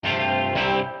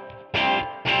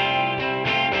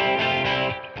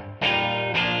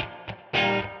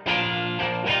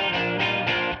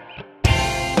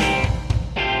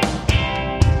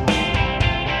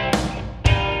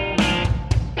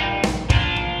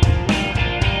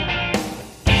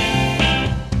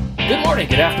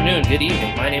afternoon, good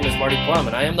evening. My name is Marty Plum,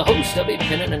 and I am the host of a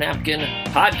Pen and a Napkin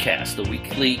podcast, the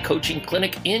weekly coaching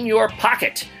clinic in your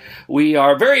pocket. We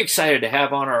are very excited to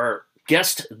have on our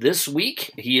guest this week.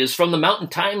 He is from the Mountain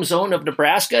Time Zone of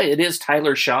Nebraska. It is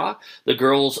Tyler Shaw, the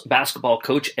girls basketball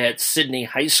coach at Sidney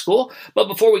High School. But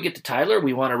before we get to Tyler,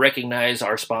 we want to recognize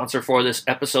our sponsor for this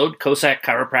episode, Cossack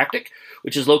Chiropractic,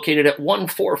 which is located at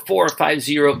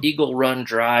 14450 Eagle Run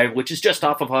Drive, which is just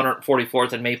off of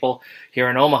 144th and Maple here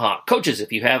in Omaha. Coaches,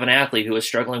 if you have an athlete who is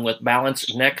struggling with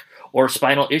balance, neck, or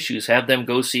spinal issues, have them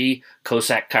go see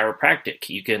Cossack Chiropractic.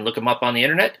 You can look them up on the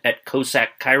internet at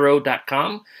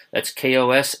CossackChiro.com. That's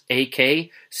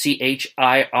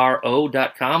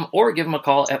KOSAKCHIRO.com, or give them a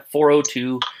call at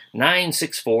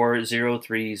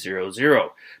 402-964-0300.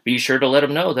 Be sure to let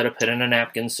them know that a Pen and a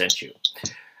Napkin sent you.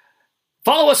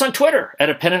 Follow us on Twitter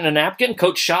at a Pen and a Napkin.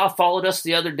 Coach Shaw followed us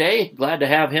the other day. Glad to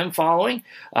have him following.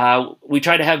 We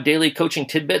try to have daily coaching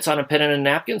tidbits on a Pen and a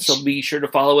Napkin, so be sure to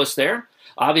follow us there.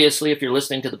 Obviously, if you're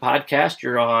listening to the podcast,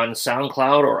 you're on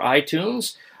SoundCloud or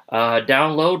iTunes.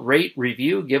 Download, rate,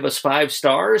 review, give us 5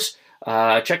 stars.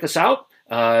 Check us out.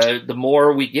 The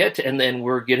more we get, and then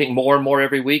we're getting more and more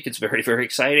every week. It's very, very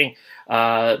exciting.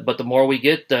 But the more we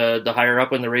get, the higher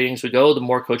up in the ratings we go, the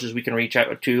more coaches we can reach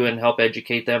out to and help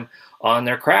educate them on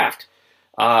their craft.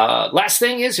 Last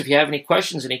thing is, if you have any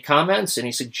questions, any comments,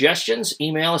 any suggestions,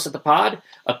 email us at the pod,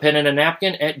 a pen and a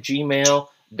napkin at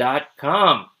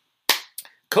gmail.com.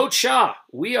 Coach Shaw,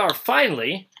 we are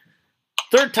finally,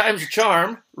 third time's a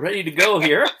charm, ready to go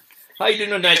here. How you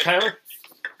doing tonight, Tyler?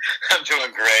 I'm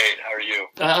doing great. How are you?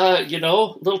 A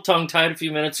little tongue-tied a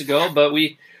few minutes ago, but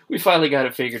we finally got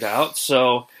it figured out.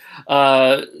 So,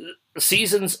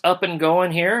 season's up and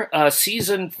going here.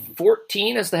 Season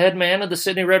 14 as the head man of the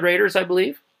Sidney Red Raiders, I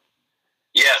believe.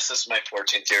 Yes, this is my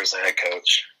 14th year as the head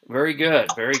coach. Very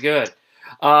good, very good.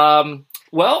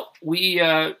 Well, we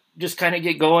just kind of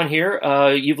get going here.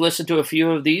 You've listened to a few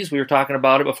of these. We were talking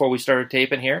about it before we started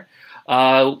taping here.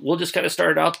 We'll just kind of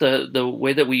start out the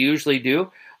way that we usually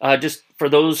do. Just for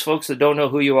those folks that don't know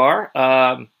who you are,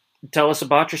 tell us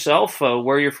about yourself,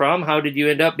 where you're from. How did you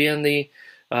end up being the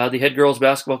head girls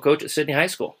basketball coach at Sidney High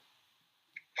School?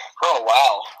 Oh,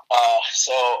 wow.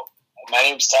 So my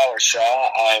name's Tyler Shaw.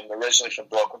 I'm originally from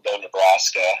Broken Bow,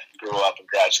 Nebraska. Grew up and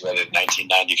graduated in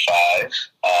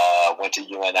 1995. Went to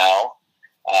UNL.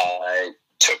 I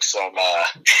took some,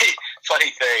 funny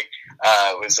thing,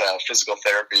 was a physical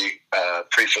therapy,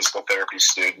 pre-physical therapy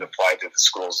student, applied to the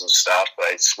schools and stuff. But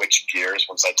I switched gears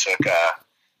once I took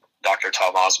Dr.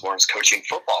 Tom Osborne's coaching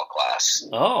football class.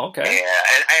 Oh, okay.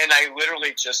 And I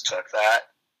literally just took that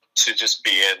to just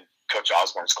be in Coach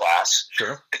Osborne's class.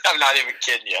 Sure. I'm not even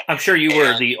kidding you. I'm sure you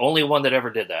were the only one that ever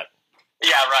did that.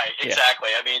 Yeah, right.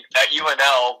 Exactly. Yeah. I mean, at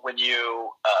UNL, when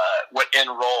you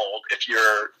enrolled, if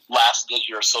your last digit of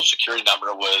your social security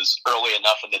number was early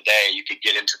enough in the day, you could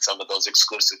get into some of those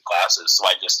exclusive classes. So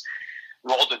I just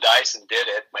rolled the dice and did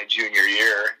it my junior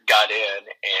year, got in,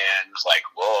 and was like,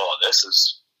 whoa, this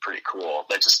is pretty cool.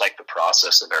 I just like the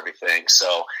process of everything.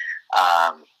 So,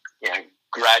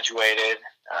 graduated,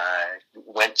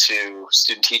 went to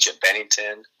student teach at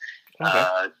Bennington. Okay.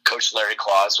 Coach Larry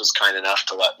Claus was kind enough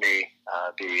to let me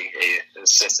be an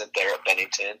assistant there at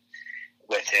Bennington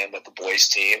with him with the boys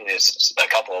team. There's a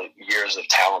couple of years of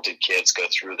talented kids go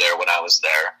through there when I was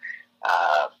there.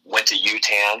 Went to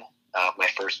UTAN, my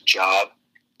first job.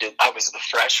 I was the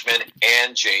freshman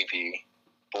and JV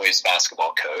boys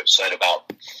basketball coach, so I had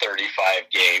about 35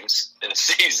 games in a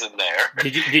season there.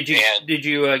 Did you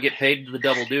get paid the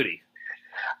double duty?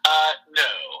 No.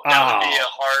 That would be a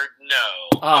hard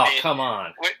no. Oh, come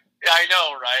on. I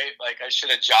know, right? Like, I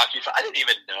should have jockeyed. I didn't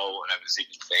even know what I was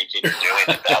even thinking or doing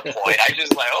at that point. I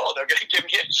just like, they're going to give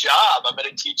me a job. I'm going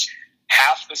to teach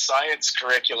half the science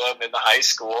curriculum in the high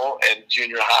school and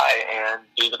junior high and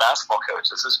be the basketball coach.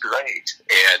 This is great.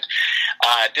 And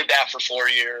did that for 4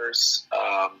 years.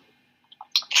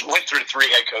 Went through 3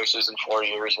 head coaches in 4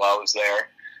 years while I was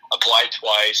there. Applied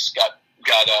twice. Got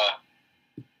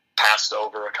passed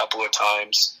over a couple of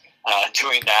times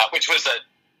doing that, which was a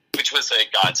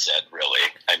godsend, really.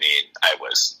 I mean, I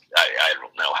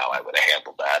don't know how I would have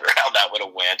handled that or how that would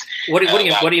have went. What do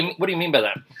you mean by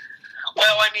that?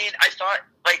 Well, I mean, I thought,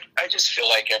 I just feel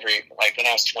like when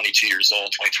I was 22 years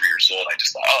old, 23 years old, I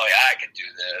just thought, oh yeah, I can do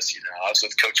this. I was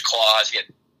with Coach Claus. He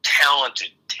had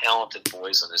talented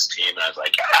boys on his team, and I was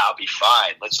like, yeah, I'll be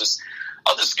fine.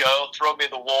 I'll just go, throw me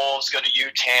the wolves, go to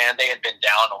UTAN. They had been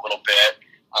down a little bit.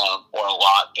 Or a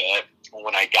lot bit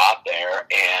when I got there,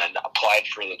 and applied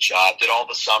for the job, did all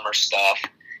the summer stuff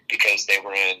because they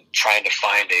were trying to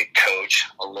find a coach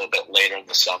a little bit later in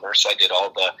the summer. So I did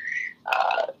all the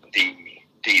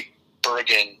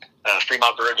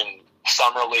Fremont Bergen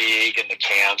Summer League and the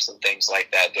camps and things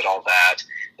like that, did all that.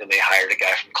 Then they hired a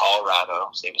guy from Colorado.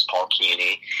 His name was Paul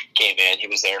Keeney. Came in. He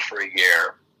was there for a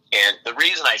year. And the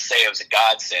reason I say it was a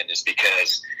godsend is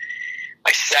because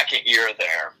my second year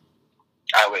there,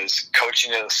 I was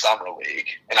coaching in the Summer League,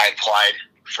 and I applied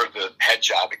for the head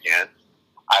job again.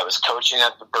 I was coaching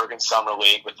at the Bergen Summer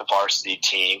League with the varsity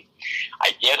team.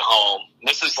 I get home.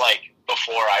 This is like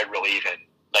before I really even,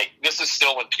 like, this is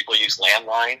still when people use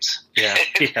landlines. Yeah,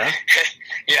 yeah.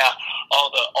 Yeah, all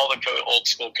the old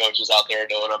school coaches out there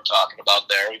know what I'm talking about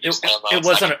there.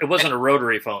 It wasn't a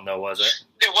rotary phone, though, was it?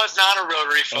 It was not a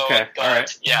rotary phone. Okay, but, all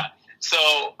right. Yeah. So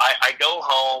I go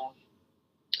home.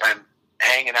 I'm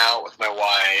hanging out with my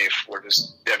wife.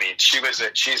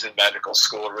 She's in medical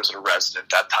school or was a resident at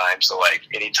that time. So like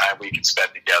any time we could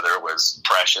spend together was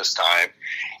precious time.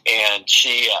 And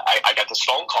I got this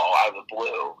phone call out of the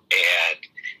blue, and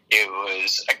it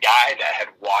was a guy that had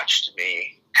watched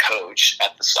me coach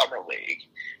at the Summer League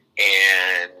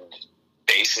and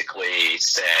basically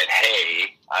said,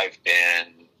 "Hey, I've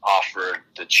been offered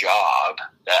the job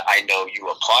that I know you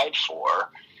applied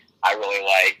for. I really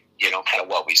like, kind of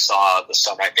what we saw this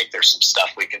summer. I think there's some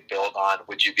stuff we can build on.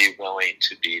 Would you be willing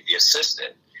to be the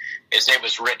assistant?" His name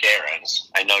was Rick Aarons.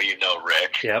 I know you know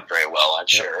Rick very well, I'm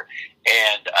sure.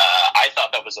 And I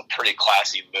thought that was a pretty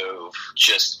classy move,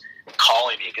 just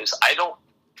calling me, because I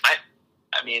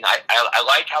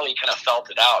like how he kind of felt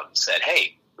it out and said,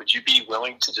 "Hey, would you be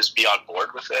willing to just be on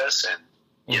board with this?" And,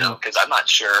 because I'm not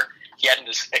sure. He hadn't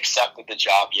accepted the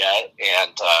job yet.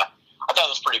 And I thought it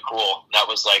was pretty cool. That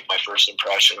was like my first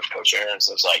impression of Coach Aarons.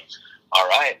 I was like, all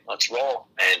right, let's roll.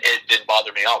 And it didn't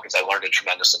bother me at all because I learned a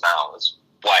tremendous amount. That's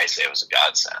why I say it was a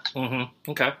godsend.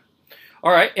 Mm-hmm. Okay.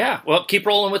 All right. Yeah. Well, keep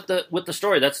rolling with the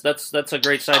story. That's a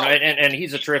great side. And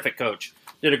he's a terrific coach.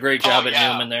 Did a great job at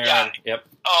Newman there. Yeah. Yep.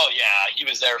 Oh yeah. He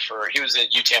was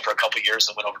at UTAM for a couple of years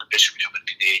and went over to Bishop Newman to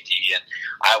be the AD. And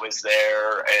I was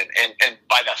there. And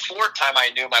by the fourth time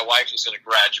I knew my wife was going to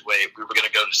graduate, we were going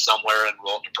to go to somewhere in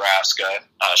rural Nebraska.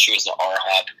 She was an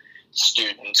RHAP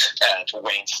student at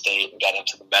Wayne State and got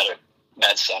into the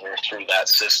med center through that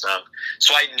system.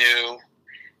 So I knew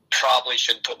probably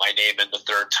shouldn't put my name in the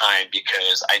third time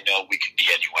because I know we could be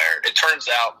anywhere. It turns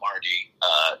out, Marty,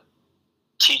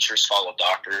 teachers follow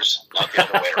doctors, not the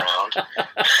other way around.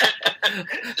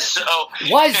 So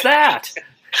why is that?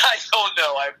 I don't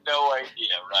know. I have no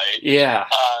idea, right? Yeah.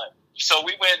 So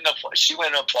she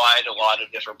went and applied a lot of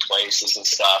different places and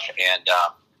stuff, and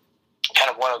kind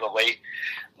of one of the late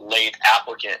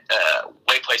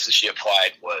places she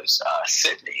applied was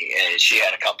Sidney, and she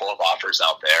had a couple of offers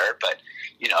out there. But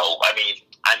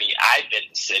I've been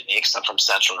in Sidney because I'm from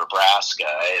Central Nebraska,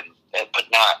 but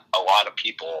not a lot of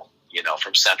people,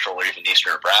 from Central or even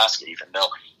Eastern Nebraska even know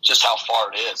just how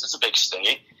far it is. It's a big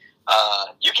state.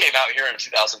 You came out here in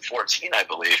 2014, I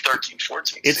believe,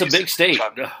 13-14. It's a big state.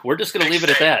 We're just going to leave it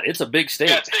at that. It's a big state.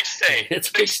 Yeah, it's a big state. It's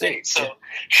a big state. So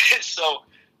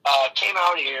came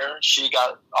out here. She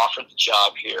got offered the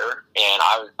job here, and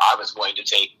I was going to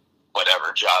take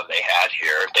whatever job they had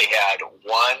here. They had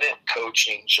one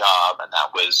coaching job, and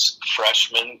that was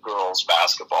freshman girls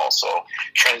basketball. So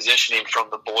transitioning from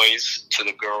the boys to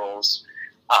the girls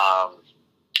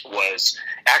was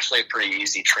actually a pretty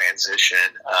easy transition.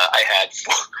 I had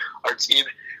our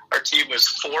team was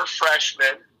 4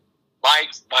 freshmen.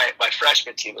 My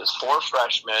freshman team was 4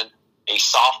 freshmen, a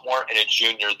sophomore, and a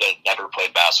junior that never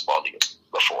played basketball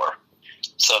before.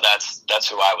 So that's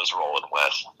who I was rolling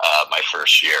with my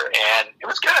first year, and it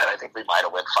was good. I think we might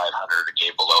have went 500 or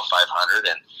gave below 500,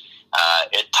 and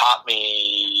it taught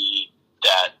me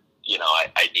that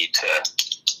I need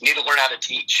to learn how to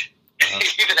teach.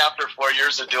 Even after 4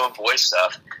 years of doing boys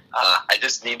stuff, I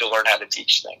just need to learn how to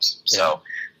teach things. So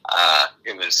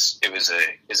it was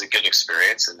a good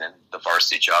experience, and then the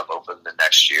varsity job opened the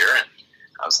next year, and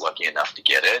I was lucky enough to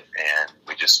get it, and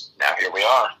now here we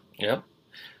are. Yep.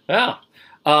 Yeah.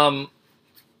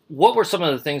 What were some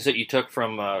of the things that you took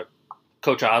from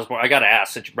Coach Osborne? I got to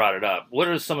ask since you brought it up. What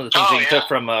are some of the things that you took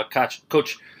from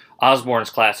Coach Osborne's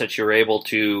class that you were able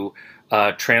to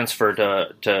transfer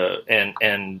to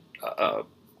and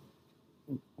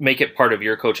make it part of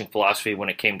your coaching philosophy when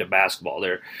it came to basketball?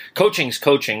 Coaching's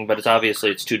coaching, but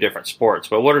it's 2 different sports.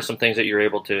 But what are some things that you're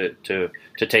able to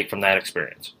take from that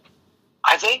experience?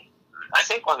 I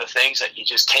think one of the things that you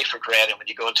just take for granted when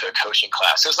you go into a coaching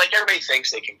class is like everybody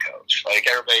thinks they can coach. Like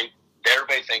everybody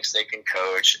thinks they can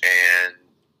coach, and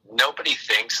nobody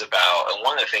thinks about. And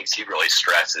one of the things he really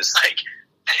stresses, like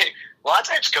a lot of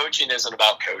times coaching isn't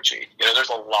about coaching. There's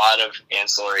a lot of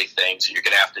ancillary things that you're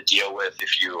going to have to deal with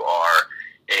if you are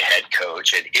a head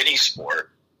coach in any sport.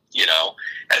 you know,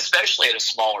 especially at a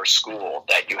smaller school,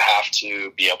 that you have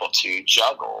to be able to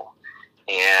juggle,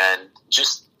 and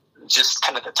just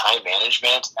kind of the time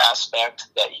management aspect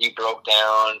that he broke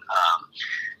down.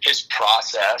 His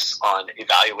process on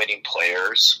evaluating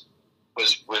players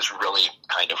was really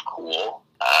kind of cool.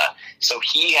 So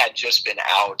he had just been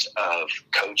out of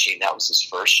coaching. That was his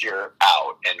first year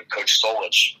out, and Coach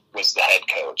Solich was the head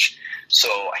coach. So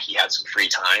he had some free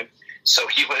time. So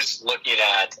he was looking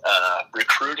at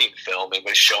recruiting film and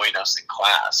was showing us in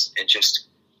class, and just,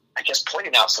 I guess,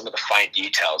 pointing out some of the fine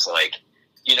details. Like,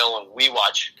 you know,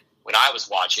 when I was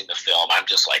watching the film, I'm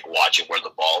just like watching where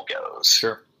the ball goes.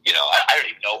 Sure. You know, I don't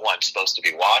even know who I'm supposed to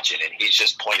be watching, and he's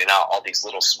just pointing out all these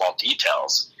little small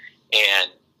details. And,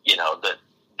 you know, the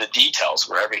details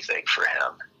were everything for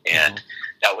him. And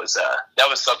that was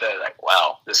something like,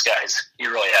 wow, he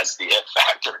really has the it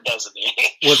factor, doesn't he?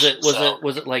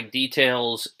 Was it like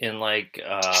details in like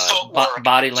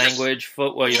body language,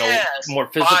 footwear, you know, more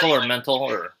physical or mental,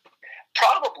 or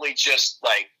probably just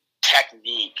like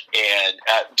technique and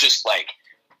just like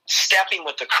stepping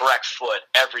with the correct foot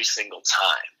every single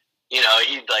time. You know,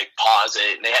 he'd like pause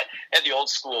it, and they had the old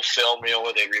school film reel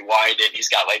where they rewind it. He's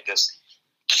got like this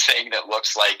thing that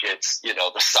looks like it's, you know,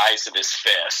 the size of his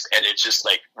fist, and it's just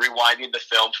like rewinding the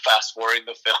film, fast forwarding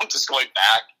the film, just going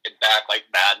back and back like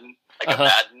Madden, like a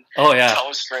Madden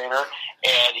toe strainer,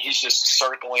 and he's just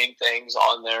circling things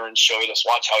on there and showing us,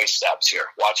 watch how he steps here,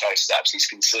 watch how he steps. He's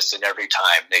consistent every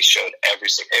time. They showed every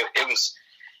single. It was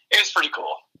pretty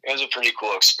cool. It was a pretty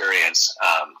cool experience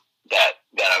that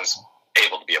I was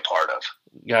able to be a part of.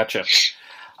 Gotcha.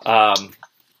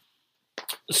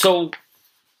 So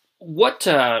what,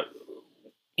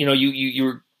 you know, you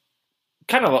were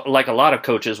kind of like a lot of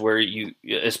coaches where you,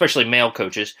 especially male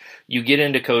coaches, you get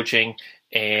into coaching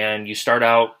and you start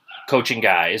out coaching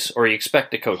guys, or you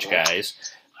expect to coach guys,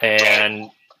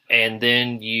 and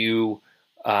then you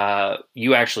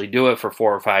actually do it for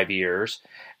 4 or 5 years,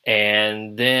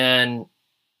 and then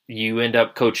you end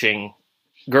up coaching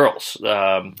girls.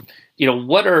 You know,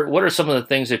 what are some of the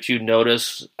things that you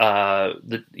notice,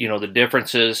 the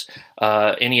differences,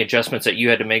 any adjustments that you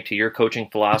had to make to your coaching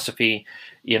philosophy?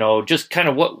 You know, just kind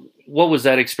of what was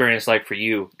that experience like for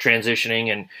you,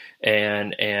 transitioning,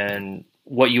 and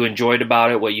what you enjoyed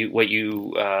about it, what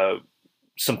you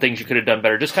some things you could have done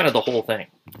better, just kind of the whole thing.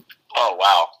 Oh,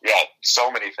 wow. Yeah,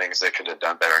 so many things they could have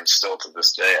done better, and still to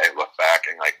this day I look back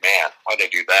and like, man, why'd they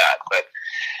do that? But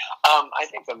I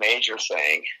think the major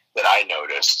thing that I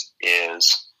noticed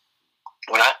is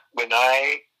when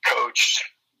I coached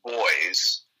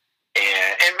boys,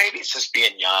 and maybe it's just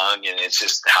being young and it's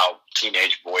just how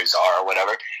teenage boys are or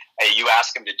whatever, and you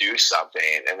ask them to do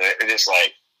something and it is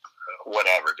like,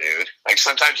 whatever, dude. Like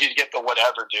sometimes you get the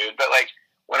whatever, dude, but like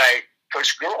when I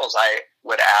coached girls, I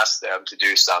would ask them to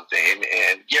do something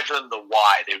and give them the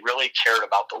why. They really cared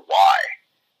about the why.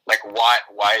 Like why,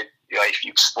 you know, if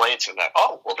you explain to them that,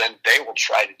 oh, well then they will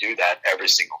try to do that every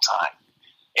single time.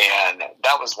 And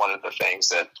that was one of the things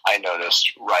that I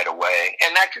noticed right away.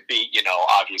 And that could be, you know,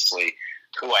 obviously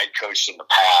who I'd coached in the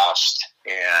past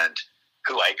and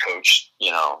who I coached,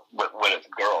 you know, with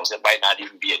girls. It might not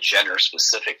even be a gender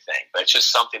specific thing, but it's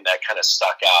just something that kind of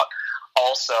stuck out.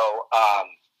 Also,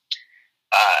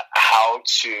 how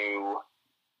to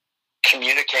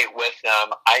communicate with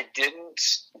them. I didn't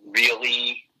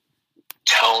really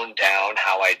tone down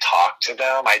how I talk to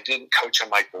them. I didn't coach them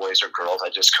like boys or girls. I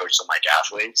just coached them like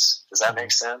athletes. Does that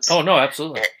make sense? Oh, no,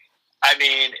 absolutely. I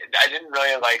mean, I didn't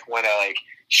really want to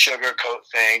sugarcoat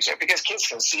things, because kids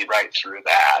can see right through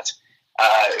that.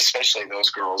 Especially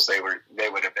those girls, they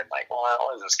would have been like, well,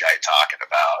 what is this guy talking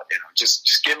about? You know,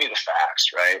 just give me the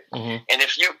facts, right? Mm-hmm. And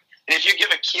if you give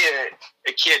a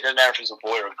kid, doesn't matter if it's a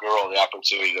boy or a girl, the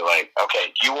opportunity to like,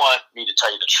 okay, do you want me to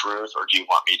tell you the truth, or do you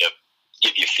want me to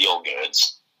give you feel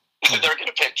goods? Mm-hmm. They're going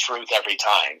to pick truth every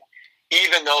time,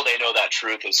 even though they know that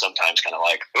truth is sometimes kind of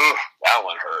like, ooh, that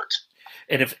one hurt.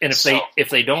 And if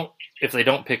they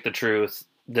don't pick the truth,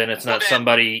 then it's not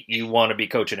somebody you want to be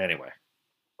coaching anyway.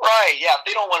 Right, yeah. If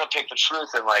they don't want to pick the truth,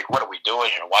 and like, what are we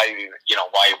doing here? Why are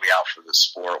we out for this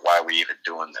sport? Why are we even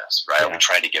doing this? Right? Yeah. Are we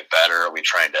trying to get better? Are we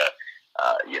trying to,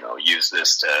 use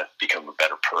this to become a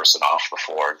better person off the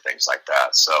floor and things like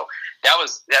that? So that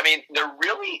was, I mean, there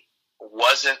really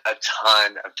wasn't a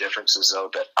ton of differences though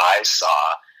that I saw.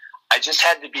 I just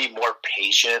had to be more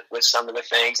patient with some of the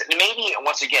things. And maybe,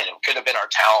 once again, it could have been our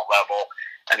talent level.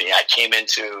 I mean, I came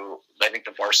into, I think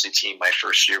the varsity team my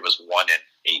first year was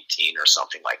 1-18 or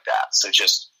something like that. So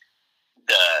just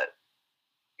the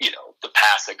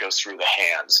pass that goes through the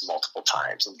hands multiple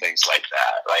times and things like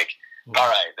that. Like, all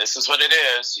right, this is what it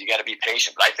is. You got to be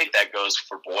patient. But I think that goes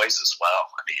for boys as well.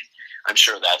 I mean, I'm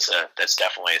sure that's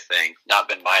definitely a thing. Not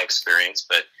been my experience,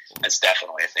 but that's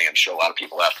definitely a thing I'm sure a lot of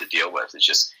people have to deal with. It's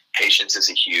just patience is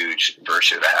a huge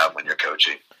virtue to have when you're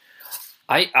coaching.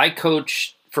 I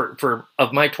coached for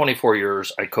of my 24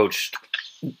 years, I coached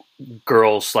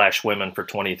girls/women for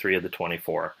 23 of the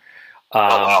 24.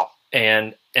 Wow.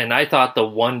 And I thought the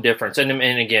one difference, and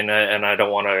again, and I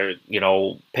don't want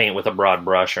to, paint with a broad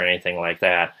brush or anything like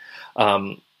that.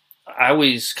 I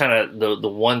always kind of, the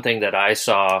one thing that I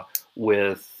saw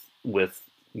with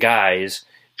guys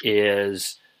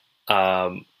is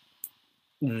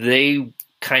they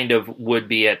kind of would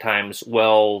be at times,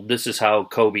 well, this is how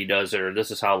Kobe does it, or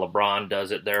this is how LeBron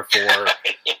does it, therefore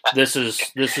yeah. this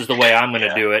is the way I'm going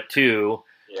to do it too.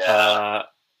 Yeah.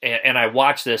 And I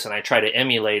watch this and I try to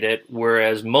emulate it,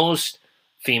 whereas most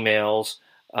females,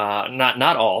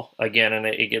 not all, again, and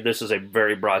again, this is a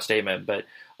very broad statement, but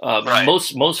right.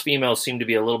 most females seem to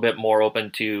be a little bit more open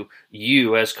to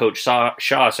you as Coach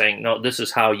Shaw saying, no, this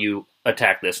is how you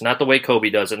attack this, not the way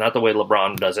Kobe does it, not the way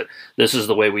LeBron does it. This is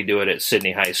the way we do it at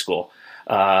Sidney High School.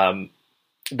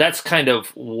 That's kind of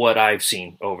what I've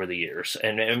seen over the years,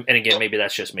 and again, maybe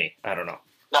that's just me. I don't know.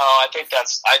 No, I think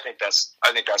that's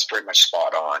pretty much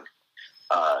spot on.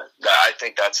 I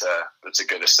think that's a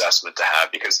good assessment to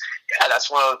have, because that's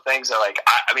one of the things that, like,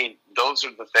 I mean, those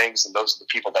are the things and those are the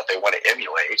people that they want to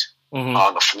emulate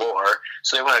on the floor.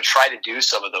 So they want to try to do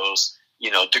some of those,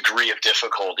 degree of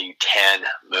difficulty 10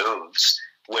 moves,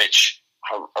 which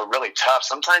are really tough.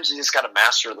 Sometimes you just got to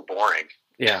master the boring.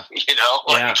 Yeah.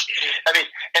 I mean,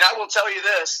 and I will tell you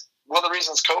this. One of the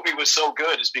reasons Kobe was so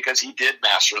good is because he did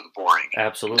master the boring.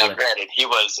 Absolutely. Now, granted, he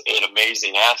was an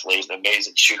amazing athlete, an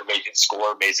amazing shooter, amazing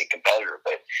scorer, amazing competitor.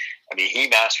 But, I mean, he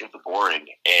mastered the boring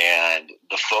and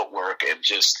the footwork, and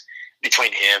just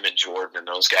between him and Jordan and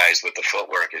those guys with the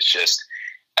footwork, it's just,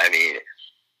 I mean,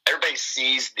 everybody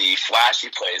sees the flashy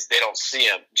plays. They don't see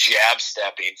him jab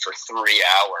stepping for 3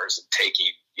 hours and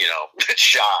taking,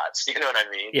 shots. You know what I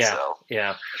mean? Yeah. So.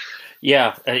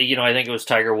 Yeah. I think it was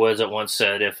Tiger Woods that once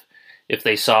said, if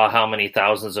they saw how many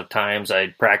thousands of times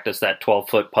I'd practiced that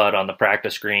 12-foot putt on the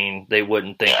practice green, they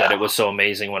wouldn't think that it was so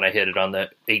amazing when I hit it on the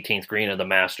 18th green of the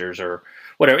Masters or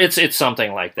whatever. It's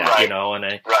something like that,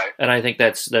 right. And I think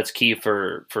that's key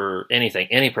for anything,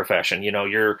 any profession.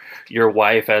 Your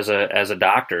wife as a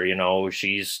doctor,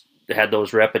 she's had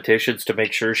those repetitions to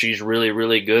make sure she's really,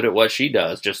 really good at what she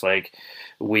does, just like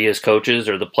we as coaches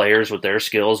or the players with their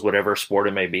skills, whatever sport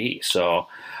it may be. So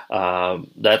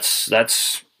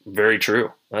that's very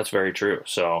true. That's very true.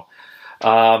 So,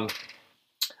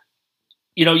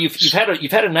 you've had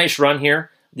a nice run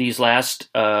here these last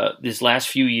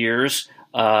few years.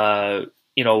 Well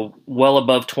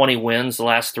above 20 wins the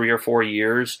last 3 or 4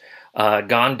 years.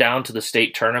 Gone down to the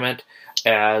state tournament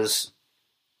as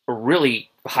a really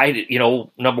high,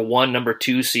 number 1, number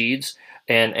 2 seeds,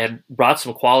 and brought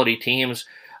some quality teams.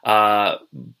 But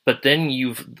then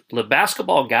the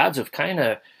basketball gods have kind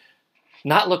of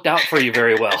not looked out for you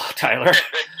very well, Tyler.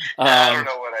 I don't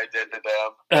know what I did to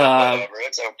them. Whatever,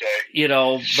 it's okay.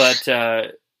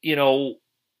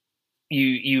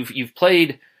 You've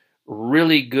played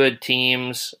really good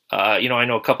teams. I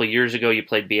know a couple of years ago you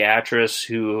played Beatrice,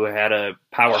 who had a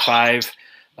Power 5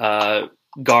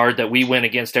 guard that we win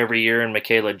against every year, and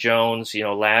Michaela Jones.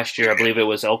 Last year I believe it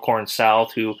was Elkhorn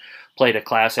South, who played a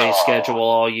Class A schedule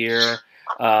all year.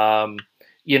 How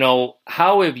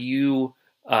have you?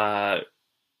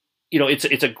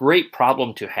 It's a great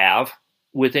problem to have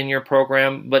within your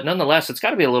program, but nonetheless, it's got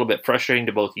to be a little bit frustrating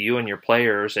to both you and your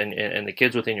players and the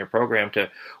kids within your program to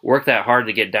work that hard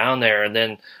to get down there, and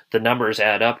then the numbers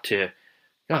add up to,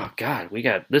 oh God,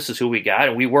 this is who we got,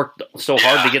 and we worked so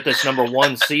hard to get this number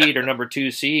 1 seed or number 2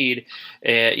 seed.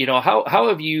 How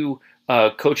have you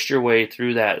coached your way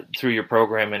through your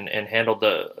program and handled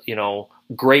the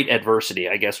great adversity,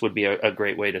 I guess would be a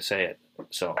great way to say it.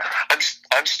 So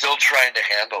I'm still trying to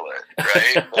handle it,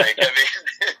 right?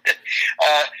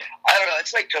 I don't know.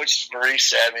 It's like Coach Murray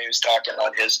said when he was talking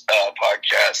on his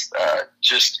podcast,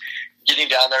 just getting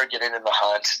down there, getting in the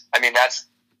hunt. I mean, that's,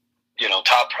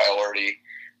 top priority.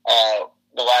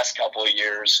 The last couple of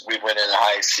years, we went in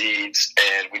high seeds,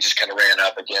 and we just kind of ran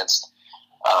up against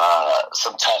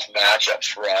some tough matchups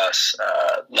for us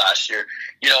last year.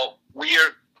 We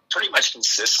are pretty much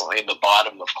consistently in the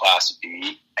bottom of Class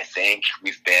B. I think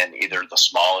we've been either the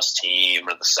smallest team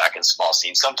or the second smallest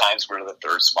team. Sometimes we're the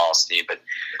third smallest team, but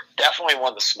definitely one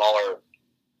of the smaller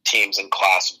teams in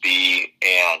Class B.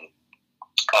 And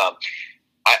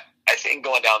I think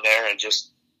going down there and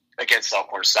just against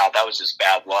Elkhorn South, that was just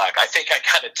bad luck. I think I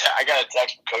got a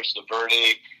text from Coach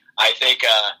DeVerde. I think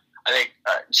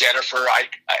Jennifer, I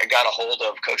got a hold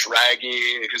of Coach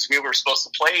Raggy because we were supposed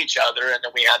to play each other, and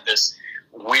then we had this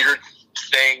weird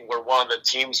thing where one of the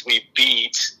teams we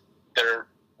beat,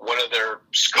 one of their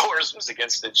scores was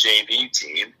against the JV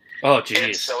team. Oh, geez.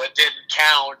 And so it didn't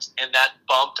count, and that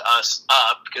bumped us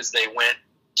up because they went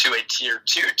to a Tier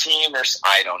 2 team, or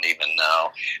I don't even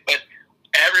know. But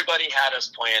everybody had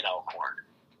us playing Elkhorn.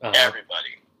 Uh-huh.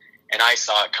 Everybody. And I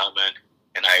saw it coming,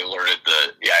 and I alerted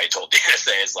I told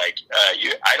DSA, it's like,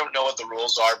 I don't know what the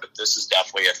rules are, but this is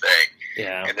definitely a thing.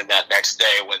 Yeah. And then that next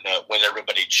day when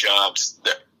everybody jumps,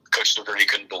 Coach Liberty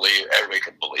everybody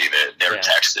couldn't believe it. Never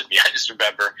texted me. I just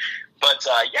remember. But,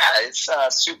 it's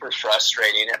super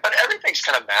frustrating. But everything's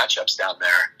kind of matchups down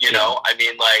there, you know? I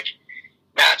mean, like,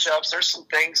 matchups, there's some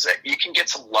things that you can get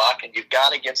some luck, and you've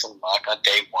got to get some luck on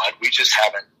day one.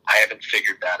 I haven't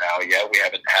figured that out yet. We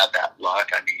haven't had that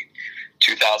luck. I mean,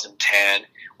 2010,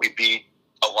 we beat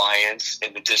Alliance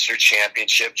in the district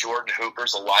championship. Jordan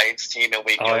Hooper's Alliance team, and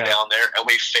we go down there, and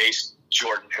we face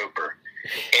Jordan Hooper.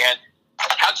 And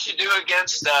how'd she do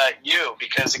against you?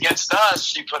 Because against us,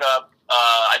 she put up,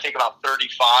 I think about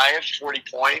 35, 40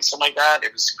 points, something like that.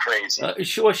 It was crazy.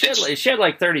 She had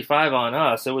like 35 on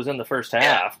us. It was in the first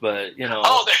half, but, you know.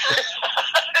 Oh,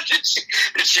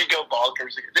 did she go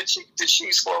bonkers? Did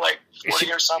she score like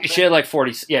 40 or something? She had like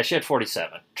 40. Yeah, she had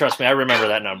 47. Trust me, I remember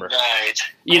that number. Right.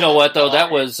 You know what, though?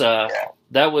 That was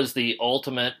the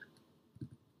ultimate.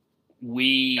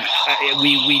 We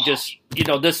just, you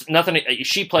know,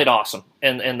 she played awesome,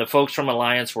 and the folks from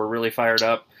Alliance were really fired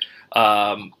up.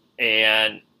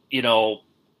 And, you know,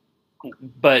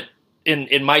 but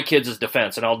in my kids'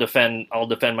 defense, and I'll defend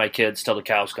my kids till the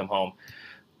cows come home.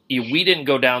 We didn't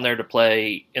go down there to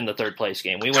play in the third place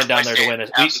game. We went down there to win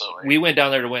we went down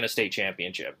there to win a state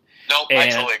championship. Nope, I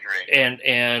totally agree.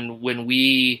 And when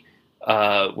we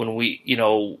you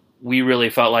know, we really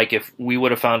felt like if we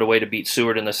would have found a way to beat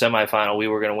Seward in the semifinal, we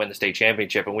were going to win the state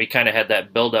championship. And we kind of had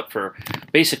that build up for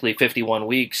basically 51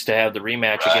 weeks to have the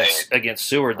rematch against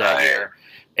Seward that year.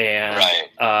 And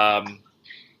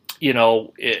you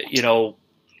know,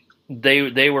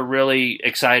 they were really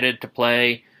excited to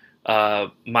play.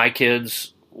 My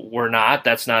kids were not.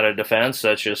 That's not a defense.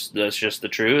 That's just the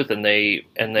truth. And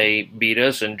they beat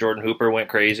us. And Jordan Hooper went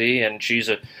crazy. And she's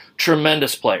a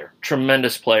tremendous player.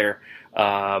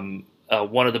 One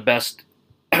of the best.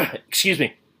 excuse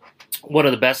me. One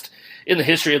of the best in the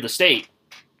history of the state.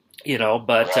 You know,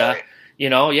 but. You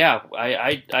know, that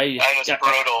was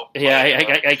brutal.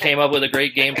 I came up with a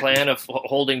great game plan of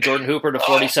holding Jordan Hooper to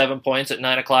 47 points at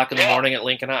 9:00 in the morning at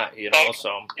Lincoln High. You know,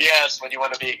 so yes, when you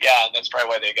want to be, and that's probably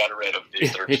why they got rid of the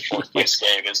third and fourth place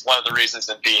game. Is one of the reasons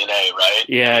in B&A, right?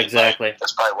 Yeah, exactly.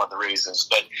 That's probably one of the reasons.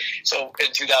 But so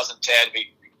in 2010,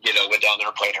 we went down there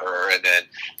and played her, and then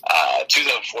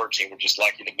 2014, we're just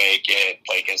lucky to make it.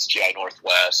 Play against GI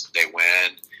Northwest, they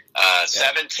win.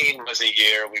 17 was a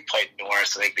year we played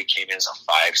North. I think we came in as a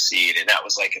 5 seed, and that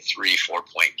was like a 3-4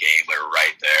 point game. We were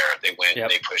right there. They went and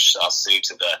they pushed South Sioux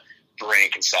to the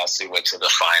brink, and South Sioux went to the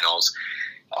finals.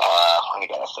 I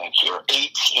got to think here.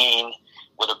 18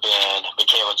 would have been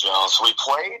Michaela Jones. So we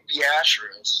played the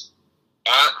Ashers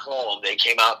at home. They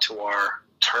came out to our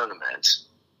tournament,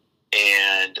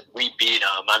 and we beat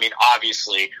them. I mean,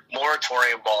 obviously,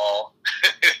 moratorium ball.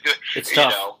 It's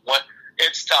tough.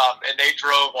 It's tough, and they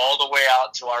drove all the way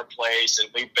out to our place, and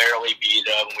we barely beat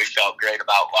them, and we felt great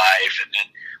about life. And then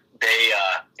they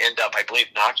end up, I believe,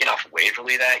 knocking off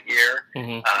Waverly that year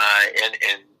in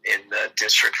the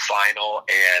district final.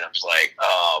 And I was like,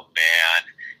 oh, man.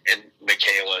 And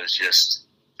Michaela is just,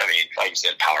 I mean, like you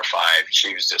said, Power 5.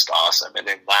 She was just awesome. And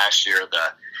then last year,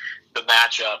 the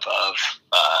matchup of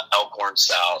Elkhorn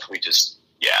South, they just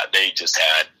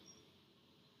had,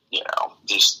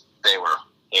 they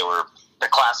were the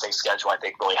Class A schedule, I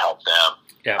think, really helped them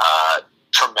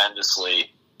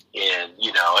tremendously. And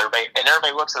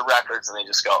everybody looks at records and they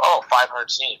just go, "Oh, 500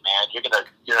 team, man, you're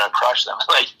gonna crush them."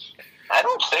 Like, I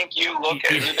don't think you look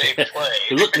at who they play.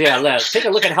 Take a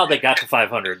look at how they got to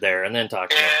 500 there, and then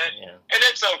talk. And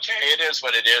it's okay. It is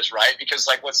what it is, right? Because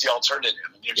what's the alternative?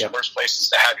 There's worse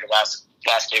places to have your last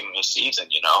game of the season,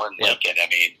 And I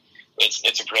mean,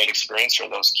 it's a great experience for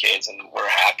those kids, and we're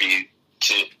happy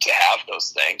to have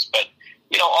those things. But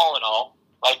all in all,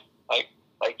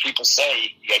 like people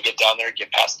say, you gotta get down there,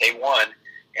 get past day one,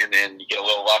 and then you get a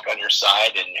little luck on your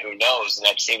side, and who knows? And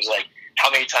that seems like, how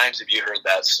many times have you heard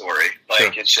that story?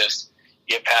 It's just,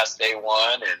 get past day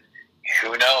one, and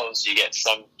who knows? You get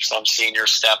some senior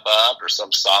step up or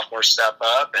some sophomore step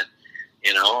up,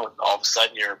 and all of a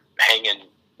sudden you're hanging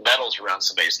medals around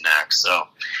somebody's neck. So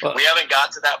we haven't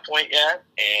got to that point yet,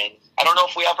 and I don't know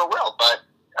if we ever will, but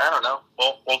I don't know.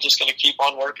 We're just going to keep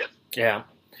on working. Yeah.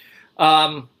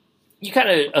 You kind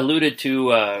of alluded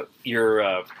to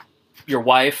your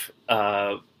wife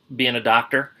being a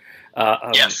doctor.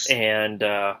 Yes. And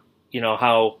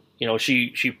how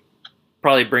she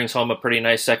probably brings home a pretty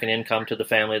nice second income to the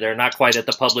family. They're not quite at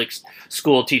the public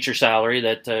school teacher salary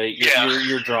that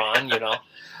you're drawing,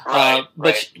 Right,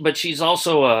 but she's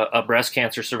also a breast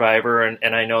cancer survivor,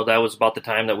 and I know that was about the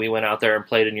time that we went out there and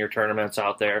played in your tournaments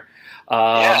out there.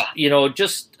 How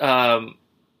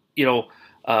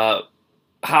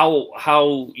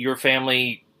your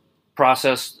family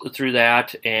processed through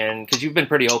that, and because you've been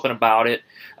pretty open about it,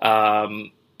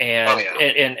 and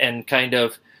kind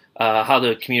of how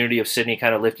the community of Sidney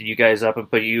kind of lifted you guys up and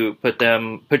put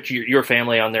your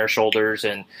family on their shoulders,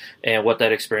 and what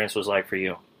that experience was like for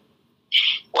you.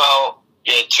 Well,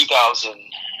 in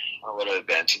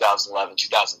 2011,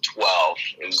 2012,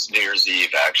 it was New Year's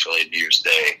Eve, actually, New Year's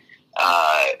Day,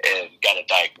 and got it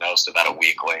diagnosed about a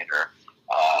week later.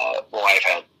 My wife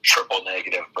had triple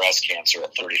negative breast cancer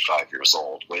at 35 years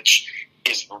old, which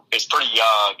is pretty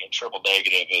young, and triple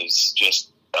negative is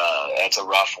just, that's a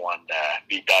rough one to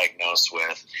be diagnosed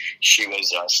with. She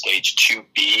was stage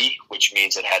 2B, which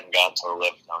means it hadn't gotten to her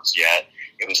lymph nodes yet.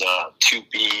 It was a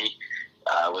 2B.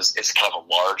 It's kind of a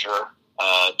larger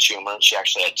tumor. She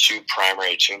actually had 2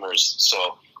 primary tumors, so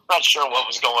I'm not sure what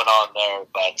was going on there,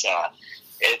 but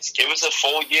it was a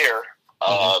full year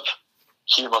of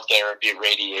chemotherapy,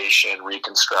 radiation,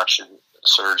 reconstruction,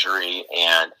 surgery,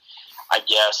 and I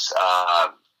guess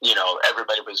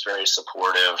everybody was very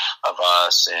supportive of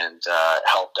us and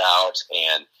helped out.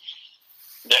 And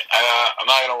I'm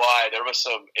not gonna lie, there was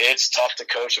it's tough to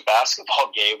coach a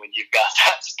basketball game when you've got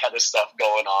that kind of stuff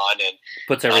going on, and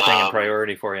puts everything in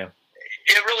priority for you.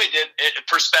 It really did.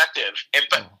 Perspective,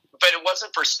 but it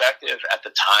wasn't perspective at the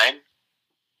time.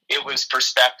 It was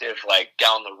perspective like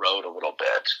down the road a little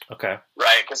bit. Okay.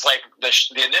 Right, because like the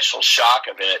initial shock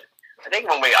of it. I think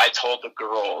I told the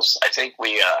girls, I think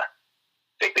we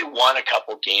won a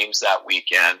couple games that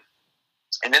weekend,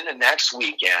 and then the next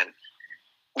weekend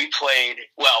we played.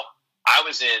 Well,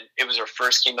 it was our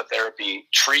first chemotherapy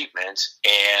treatment,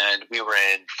 and we were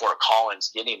in Fort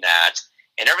Collins getting that,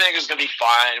 and everything was going to be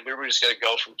fine. We were just going to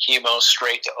go from chemo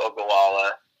straight to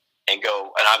Ogallala and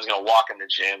I was going to walk in the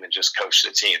gym and just coach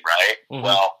the team, right? Mm-hmm.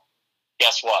 Well,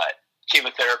 guess what?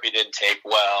 Chemotherapy didn't take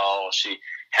well. She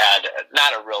had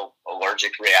not a real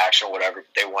allergic reaction or whatever,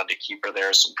 but they wanted to keep her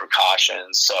there, some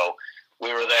precautions. So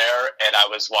we were there, and I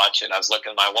was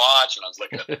looking at my watch, and I was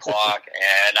looking at the clock,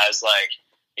 and I was like,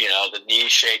 the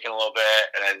knees shaking a little bit,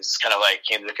 and I just kind of like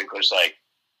came to the conclusion, like,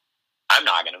 I'm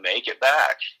not going to make it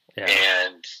back,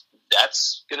 and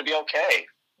that's going to be okay.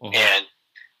 Mm-hmm.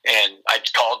 And I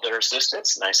called their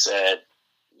assistants, and I said,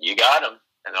 you got him.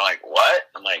 And they're like, what?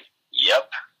 I'm like, yep,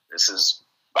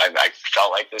 I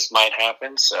felt like this might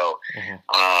happen. So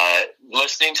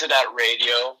listening to that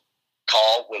radio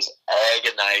call was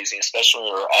agonizing, especially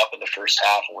when we were up in the first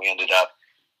half, and we ended up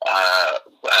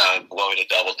blowing a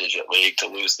double-digit lead to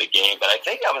lose the game. But I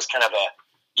think that was kind of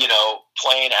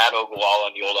playing at Ogallala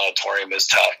in the old auditorium is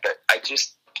tough. But I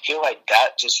just feel like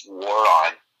that just wore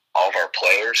on all of our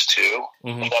players too,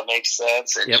 if that makes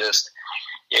sense. And it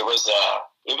was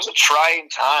a trying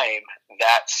time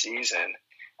that season,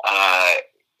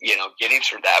 getting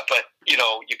through that. But, you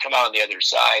come out on the other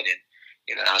side, and,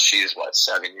 now she is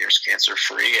 7 years cancer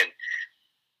free,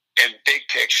 and big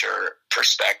picture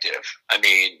perspective. I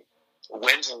mean,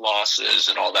 wins and losses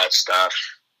and all that stuff.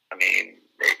 I mean,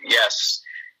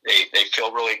 they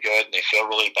feel really good and they feel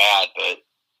really bad, but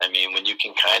I mean, when you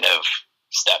can kind of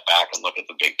step back and look at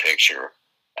the big picture,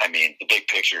 I mean, the big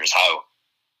picture is how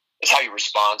you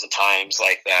respond to times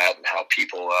like that, and how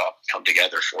people come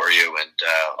together for you. And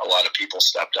a lot of people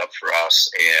stepped up for us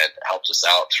and helped us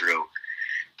out through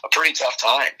a pretty tough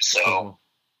time. So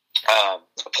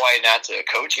applying that to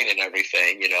coaching and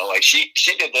everything, like she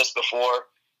did this before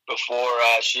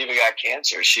she even got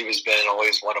cancer. She was been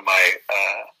always one of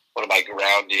my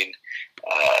grounding,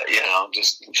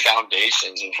 just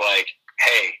foundations of like,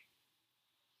 hey,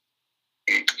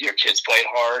 your kids played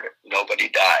hard, nobody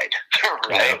died,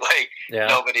 right?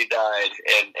 Nobody died,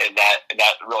 and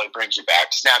that really brings you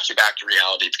back, snaps you back to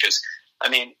reality. Because I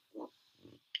mean,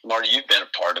 Marty, you've been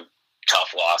a part of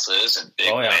tough losses and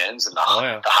big wins, and the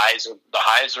highs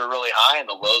are really high and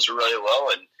the lows are really low.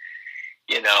 And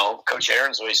Coach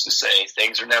Aaron's always to say,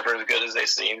 things are never as good as they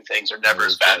seem, things are never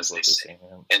as bad as they seem,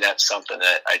 and that's something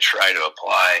that I try to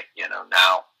apply,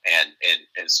 now.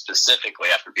 And specifically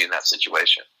after being in that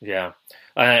situation. Yeah.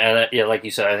 And like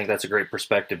you said, I think that's a great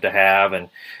perspective to have. And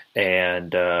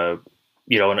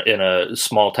in a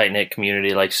small, tight-knit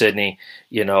community like Sidney,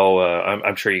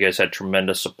 I'm sure you guys had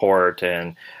tremendous support,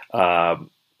 and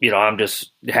I'm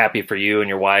just happy for you and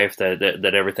your wife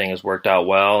that everything has worked out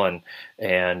well, and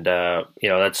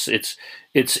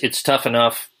it's tough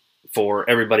enough for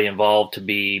everybody involved to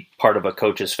be part of a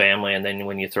coach's family, and then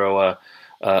when you throw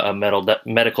a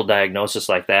medical diagnosis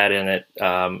like that in it,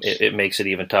 it makes it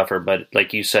even tougher. But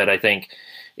like you said, I think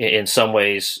in some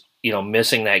ways,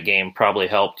 missing that game probably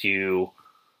helped you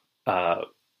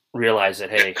realize that,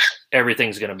 hey,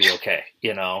 everything's going to be okay,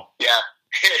 Yeah,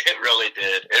 it really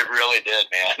did. It really did,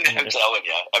 man. I'm telling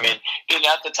you. I mean,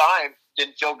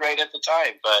 didn't feel great at the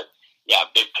time, but yeah,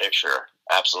 big picture.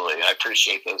 Absolutely. I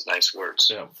appreciate those nice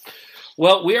words. Yeah.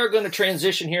 Well, we are going to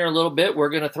transition here a little bit. We're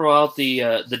going to throw out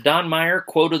the Don Meyer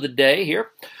quote of the day here.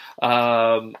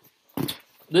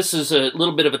 This is a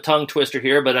little bit of a tongue twister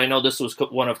here, but I know this was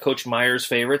one of Coach Meyer's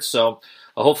favorites, so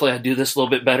hopefully I do this a little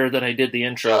bit better than I did the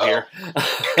intro here.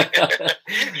 Here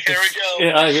we go.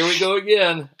 Yeah, here we go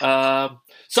again.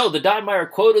 So the Don Meyer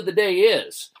quote of the day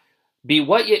is, "Be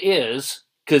what you is,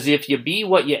 because if you be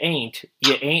what you ain't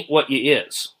what you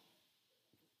is."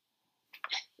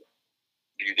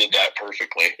 You did that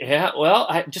perfectly. Yeah, well,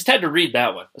 I just had to read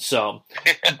that one. So,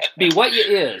 be what you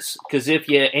is, because if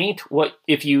you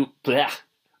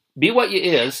be what you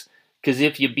is, because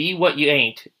if you be what you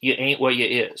ain't what you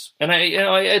is. And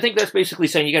I think that's basically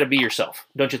saying you got to be yourself,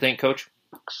 don't you think, Coach?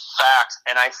 Fact,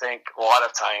 and I think a lot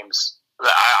of times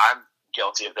I'm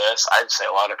guilty of this. I'd say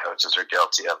a lot of coaches are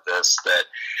guilty of this. That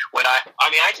when I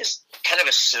just kind of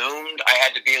assumed I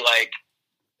had to be like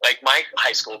my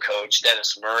high school coach,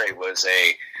 Dennis Murray, was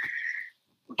a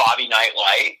Bobby Knight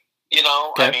light,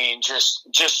 Okay. I mean, just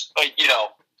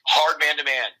hard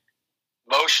man-to-man,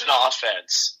 motion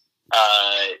offense,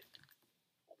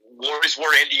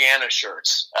 wore Indiana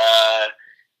shirts,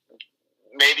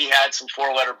 maybe had some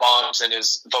four-letter bombs in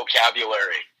his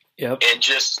vocabulary. Yep. And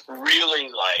just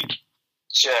really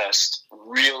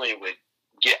would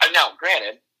get – now,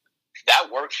 granted, that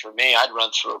worked for me. I'd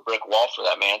run through a brick wall for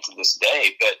that man to this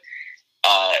day. But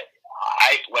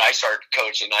when I started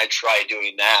coaching, I tried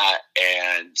doing that,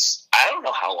 and I don't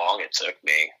know how long it took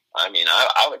me. I mean,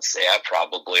 I would say I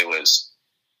probably was,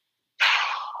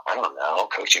 I don't know,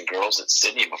 coaching girls at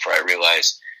Sidney before I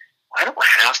realized I don't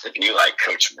have to be like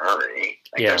Coach Murray.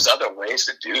 There's other ways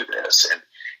to do this, and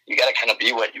you got to kind of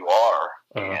be what you are.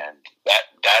 Uh-huh. And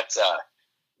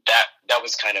that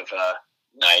was kind of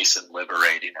nice and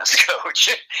liberating as a coach.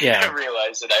 Yeah. I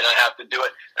realized that I don't have to do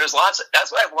it. That's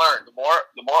what I've learned. The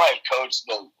more I've coached,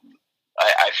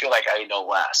 I feel like I know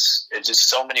less. It's just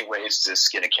so many ways to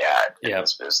skin a cat in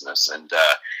this business. And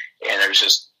there's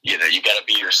just, you got to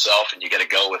be yourself, and you got to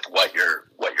go with what you're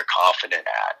confident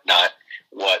at, not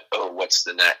what's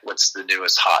the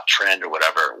newest hot trend or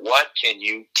whatever. What can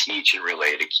you teach and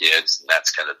relay to kids? And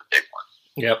that's kind of the big one.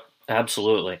 Yep.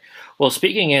 Absolutely. Well,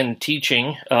 speaking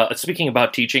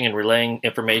about teaching and relaying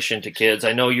information to kids,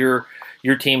 I know your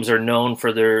teams are known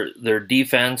for their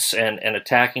defense and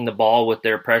attacking the ball with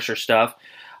their pressure stuff.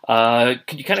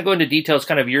 Could you kind of go into details,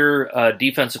 kind of your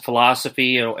defensive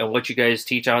philosophy and what you guys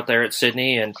teach out there at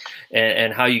Sidney,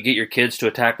 and how you get your kids to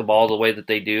attack the ball the way that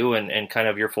they do, and kind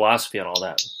of your philosophy on all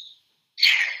that?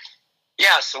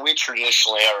 Yeah, so we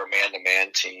traditionally are a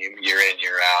man-to-man team, year in,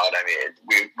 year out. I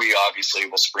mean, we obviously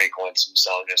will sprinkle in some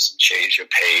zoneness and change of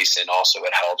pace, and also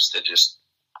it helps to just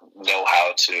know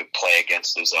how to play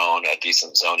against the zone, a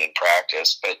decent zone in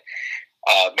practice. But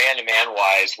man-to-man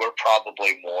wise, we're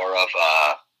probably more of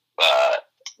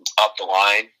up the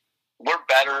line. We're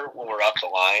better when we're up the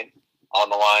line, on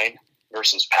the line,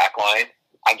 versus pack line.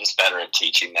 I'm just better at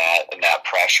teaching that and that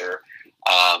pressure.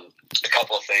 A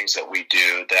couple of things that we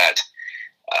do that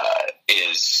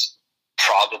is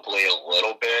probably a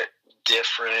little bit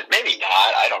different, maybe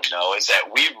not, I don't know, is that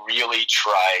we really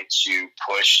try to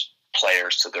push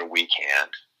players to their weak hand.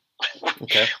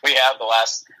 Okay. We have the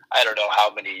last, I don't know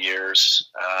how many years,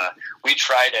 we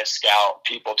try to scout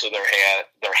people to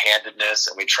their handedness,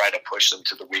 and we try to push them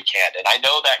to the weak hand. And I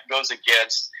know that goes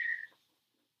against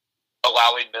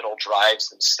allowing middle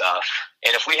drives and stuff.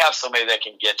 And if we have somebody that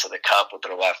can get to the cup with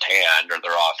their left hand or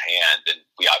their offhand, then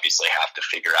we obviously have to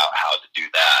figure out how to do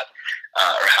that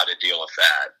or how to deal with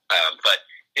that. But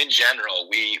in general,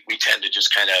 we tend to just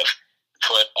kind of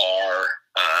put our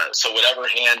so whatever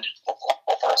hand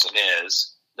the person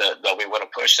is that we want to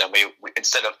push them. We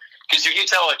instead of, because if you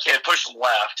tell a kid push them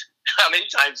left, how many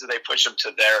times do they push them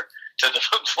to the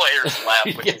player's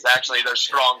left, which is actually their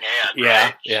strong hand,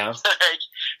 right? Yeah.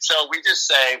 So we just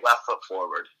say left foot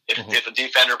forward. If a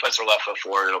defender puts their left foot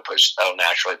forward, it'll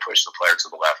naturally push the player to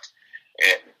the left.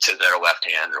 to their left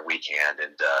hand or weak hand.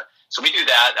 And so we do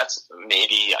that. That's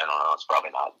maybe, I don't know, it's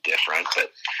probably not different,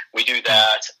 but we do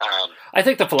that. I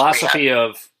think the philosophy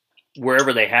of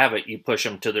wherever they have it, you push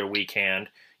them to their weak hand.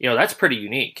 That's pretty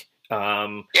unique.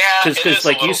 Because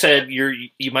like you said,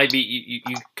 you might be,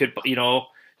 you could,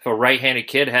 if a right-handed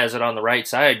kid has it on the right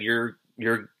side, you're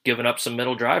giving up some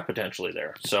middle drive potentially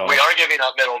there. So we are giving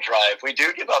up middle drive. We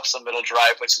do give up some middle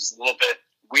drive, which is a little bit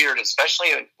weird, especially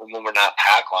when we're not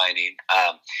pack lining.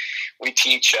 We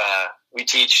teach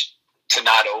to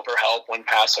not overhelp one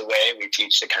pass away. We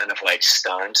teach to kind of like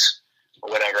stunt or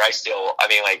whatever.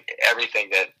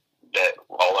 Everything that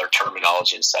all our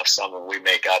terminology and stuff, some of them we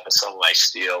make up and some of them I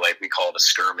steal. Like we call it a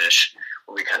skirmish,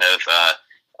 where we kind of,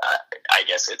 I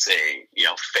guess it's a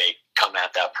fake come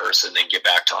at that person, then get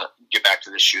back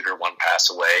to the shooter one pass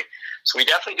away. So we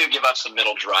definitely do give up some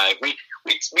middle drive. We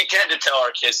tend to tell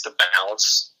our kids to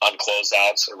bounce on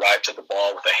closeouts, arrive to the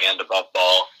ball with a hand above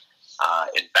ball,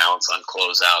 and bounce on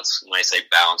closeouts. When I say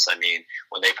bounce, I mean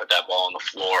when they put that ball on the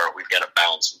floor, we've got to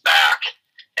bounce back.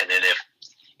 And then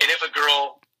if a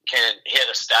girl can hit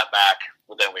a step back,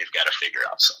 well, then we've got to figure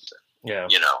out something. Yeah.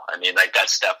 That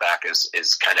step back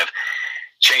is kind of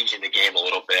changing the game a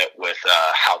little bit with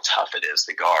how tough it is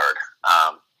to guard.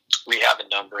 We have a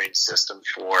numbering system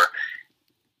for,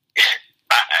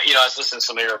 I was listening to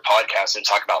some of your podcasts and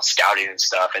talk about scouting and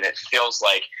stuff, and it feels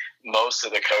like most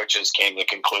of the coaches came to the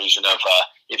conclusion of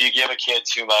if you give a kid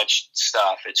too much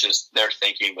stuff, it's just they're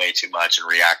thinking way too much and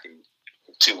reacting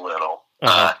too little.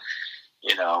 Uh-huh.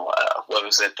 What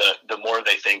was it? The more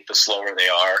they think, the slower they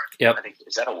are. Yep. I think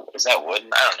is that Wooden?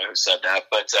 I don't know who said that,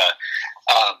 but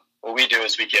what we do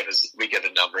is we give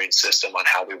a numbering system on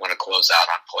how we want to close out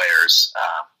on players.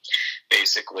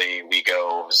 Basically, we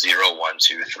go 0, 1,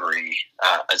 2, 3.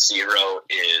 A 0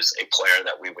 is a player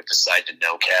that we would decide to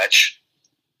no catch,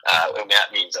 and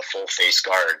that means a full face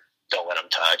guard. Don't let them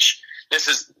touch. This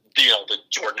is the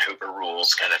Jordan Hooper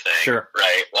rules kind of thing, sure,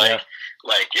 right?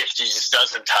 Like if she just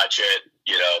doesn't touch it,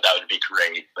 that would be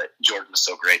great. But Jordan was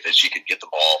so great that she could get the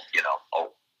ball,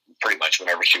 pretty much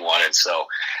whenever she wanted. So,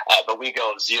 but we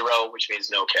go 0, which means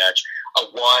no catch. A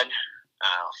 1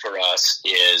 for us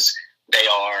is they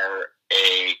are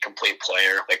a complete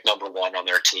player, like number 1 on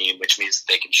their team, which means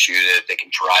that they can shoot it, they can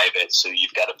drive it. So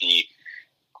you've got to be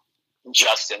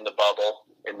just in the bubble,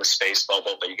 in the space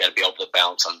bubble, but you got to be able to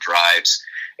bounce on drives.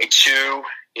 A 2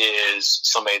 is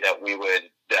somebody that we would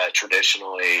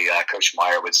traditionally, Coach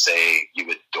Meyer would say you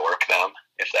would dork them.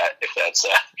 If that's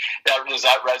does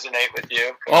that resonate with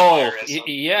you?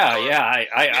 Yeah.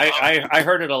 I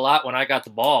heard it a lot when I got the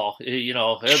ball.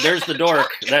 There's the dork.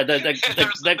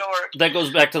 That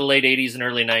goes back to the late '80s and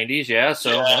early '90s. Yeah. So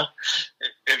yeah.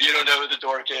 If you don't know who the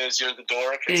dork is, you're the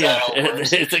dork.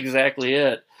 It's exactly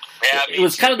it. Yeah, it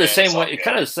was kind of the same way.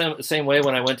 Kind of the same way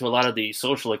when I went to a lot of the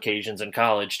social occasions in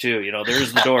college too.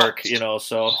 There's the dork.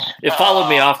 So it followed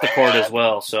me off the court as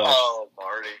well. So. Oh,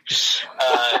 Marty.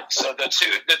 So the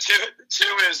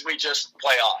two is we just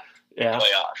play off. Yeah. Play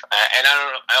off. And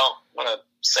I don't want to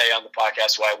say on the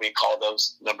podcast why we call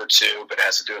those number 2, but it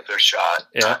has to do with their shot.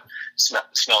 Yeah.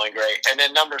 Smelling great. And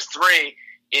then number 3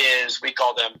 is we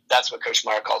call them, that's what Coach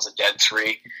Meyer calls a dead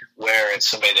 3, where it's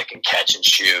somebody that can catch and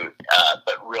shoot,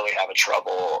 but really have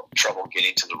trouble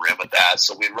getting to the rim with that.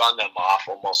 So we run them off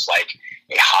almost like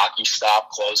a hockey stop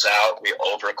closeout. We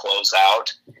over close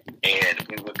out, and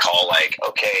we would call like,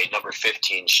 okay, number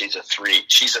 15, she's a 3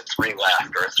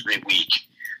 left or a 3 weak.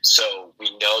 So we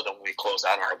know that when we close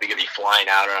out on her, we're going to be flying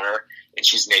out on her, and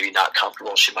she's maybe not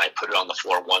comfortable. She might put it on the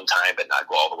floor one time, but not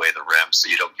go all the way to the rim. So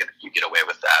you get away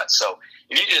with that. So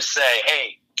if you just say,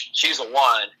 hey, she's a 1,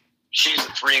 she's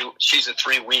a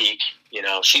 3 weak,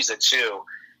 she's a 2.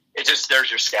 It just,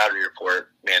 there's your scouting report,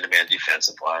 man-to-man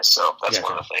defensive wise. So that's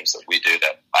one of the things that we do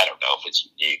that I don't know if it's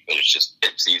unique, but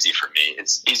it's easy for me.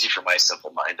 It's easy for my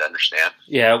simple mind to understand.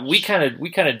 Yeah, we kind of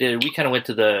went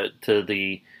to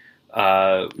the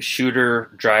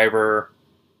shooter, driver,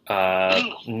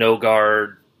 no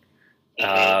guard,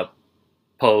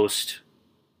 post.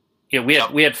 We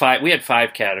had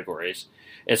 5 categories,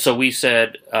 and so we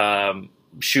said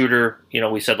shooter.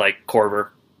 We said like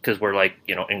Corver because we're like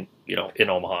in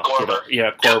Omaha. Corver.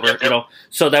 Corver. Yep.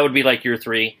 So that would be like your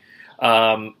 3,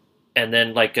 and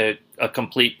then like a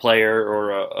complete player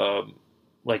or a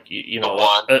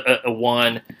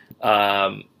 1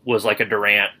 was like a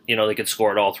Durant. They could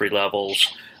score at all 3 levels.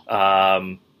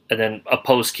 And then a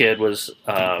post kid was,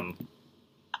 a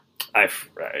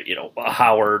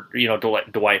Howard,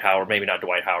 Dwight Howard, maybe not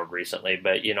Dwight Howard recently,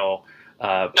 but, No,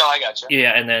 I got you.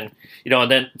 Yeah, and then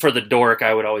for the dork,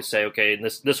 I would always say, okay, and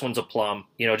this one's a plum,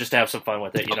 just to have some fun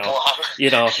with it,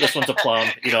 this one's a plum,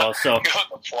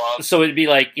 so it'd be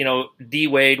like, D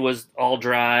Wade was all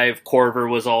drive, Corver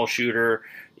was all shooter,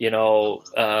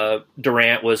 Durant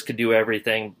could do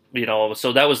everything,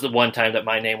 so that was the one time that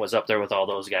my name was up there with all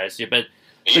those guys. Yeah, but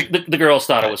the girls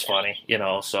thought it was funny,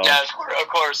 so. Yeah, of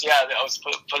course, yeah. I was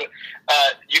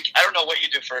I don't know what you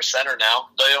do for a center now.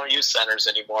 They don't use centers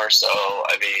anymore, so,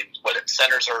 I mean, what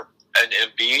centers are an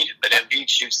Embiid, but Embiid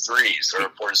shoots threes, or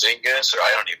Porzingis, or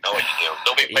I don't even know what you do.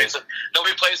 Nobody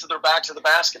plays with their back to the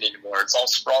basket anymore. It's all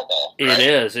sprawl ball. Right?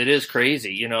 It is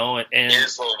crazy, and it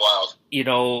is a little wild.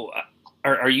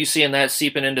 Are you seeing that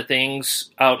seeping into things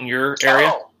out in your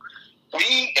area? Oh,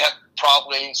 we have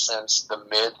probably since the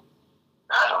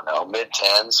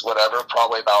mid-10s, whatever,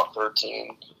 probably about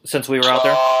 13. Since we were out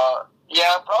there?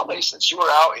 Yeah, probably since you were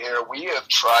out here. We've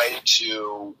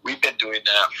been doing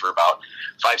that for about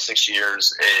 5-6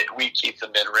 years. We keep the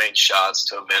mid-range shots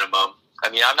to a minimum. I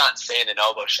mean, I'm not saying an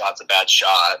elbow shot's a bad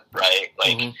shot, right?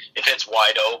 Like, if it's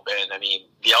wide open, I mean,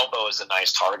 the elbow is a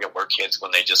nice target where kids,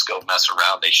 when they just go mess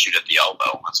around, they shoot at the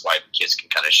elbow. That's why kids can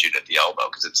kind of shoot at the elbow,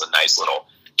 because it's a nice little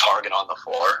target on the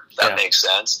floor, if that makes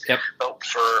sense. Yep. But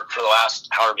for the last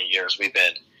however many years, we've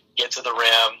been get to the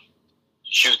rim,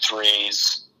 shoot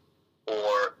threes,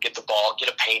 or get the ball, get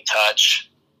a paint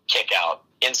touch, kick out,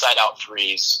 inside out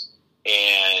threes,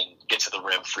 and get to the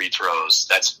rim free throws.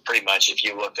 That's pretty much, if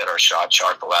you looked at our shot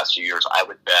chart the last few years, I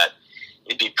would bet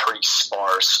it'd be pretty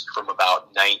sparse from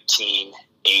about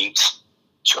 19.8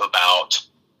 to about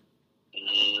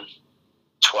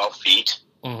 12 feet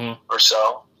or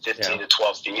so. 15 to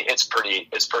 12 feet. It's pretty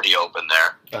open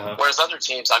there. Whereas other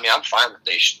teams, I mean, I'm fine with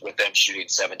them shooting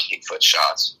 17-foot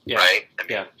shots, right? I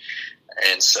mean,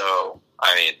 and so,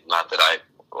 I mean, not that I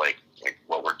like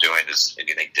what we're doing is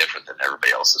anything different than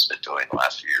everybody else has been doing the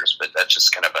last few years, but that's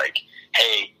just kind of like,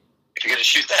 hey, if you're going to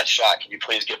shoot that shot, can you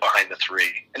please get behind the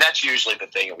three? And that's usually the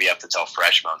thing that we have to tell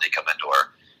freshmen when they come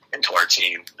into our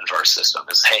team, into our system,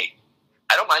 is, hey,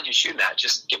 I don't mind you shooting that.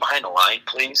 Just get behind the line,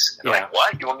 please. And they're like,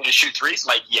 what? You want me to shoot threes? I'm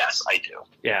like, yes, I do.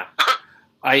 Yeah.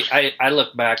 I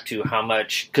look back to how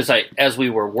much, because as we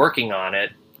were working on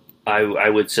it, I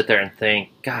would sit there and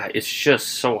think, God, it's just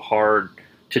so hard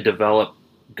to develop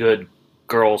good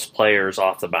girls players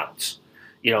off the bounce.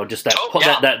 Just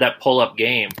that that pull-up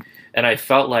game. And I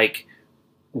felt like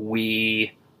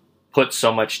we put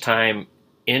so much time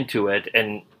into it,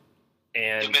 and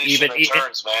even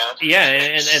returns, man. Yeah,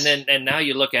 and now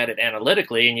you look at it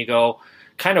analytically and you go,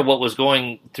 kind of what was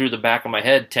going through the back of my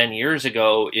head 10 years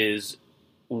ago is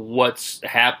what's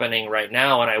happening right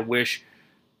now, and I wish,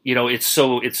 it's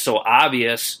so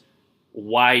obvious.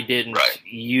 Why didn't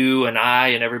you and I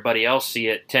and everybody else see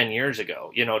it 10 years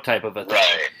ago? Type of a thing.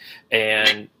 Right.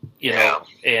 And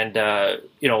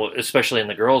especially in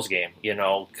the girls' game,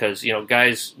 because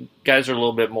guys are a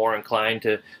little bit more inclined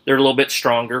to. They're a little bit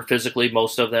stronger physically,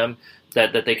 most of them,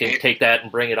 that they can take that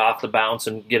and bring it off the bounce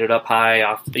and get it up high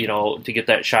off, to get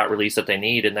that shot release that they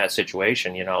need in that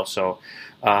situation. So,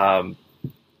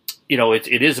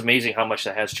 it is amazing how much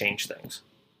that has changed things.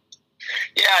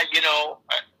 Yeah,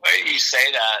 you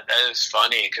say that is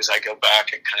funny, because I go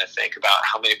back and kind of think about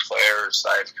how many players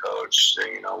I've coached,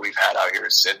 we've had out here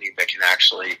at Sidney that can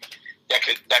actually that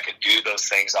could do those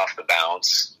things off the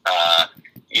bounce.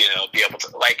 Be able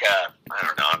to, like I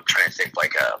don't know, I'm trying to think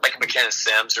like a McKenna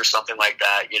Sims or something like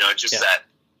that. That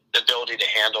ability to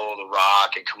handle the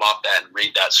rock and come off that and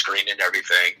read that screen and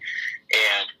everything.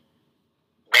 And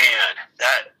man,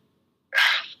 that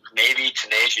maybe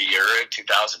Tanasia Uric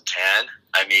 2010.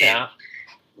 I mean,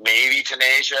 maybe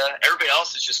Tanasia. Everybody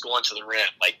else is just going to the rim,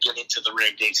 like getting to the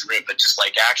rim, but just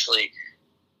like actually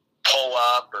pull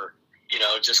up, or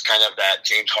just kind of that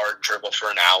James Harden dribble for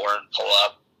an hour and pull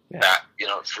up that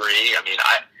three. I mean,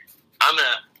 I'm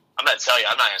gonna tell you,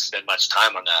 I'm not gonna spend much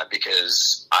time on that,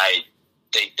 because I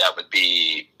think that would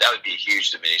be a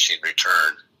huge diminishing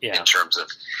return in terms of.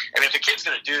 I mean, if a kid's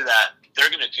gonna do that, they're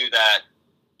gonna do that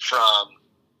from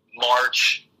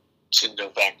March to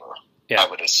November. I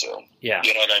would assume. Yeah.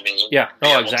 You know what I mean? Yeah.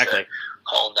 Oh, exactly.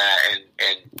 Hone that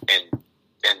and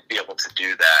be able to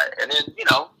do that. And then,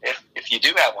 if you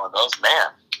do have one of those,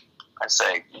 man, I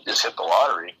say you just hit the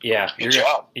lottery. Yeah. Good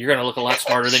job. You're going to look a lot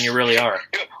smarter than you really are.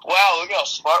 Wow, look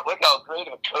how great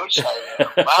of a coach I am.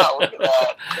 Wow, look at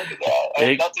that. I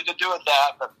have nothing to do with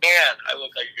that, but man, I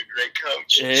look like a great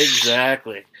coach.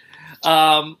 Exactly.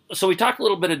 So we talked a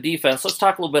little bit of defense. Let's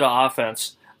talk a little bit of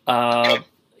offense. Okay.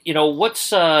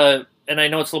 What's and I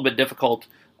know it's a little bit difficult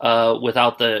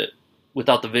without the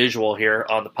visual here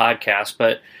on the podcast,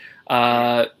 but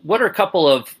What are a couple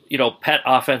of, pet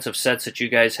offensive sets that you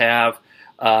guys have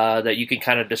that you can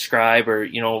kind of describe, or,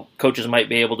 coaches might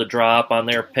be able to draw up on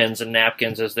their pens and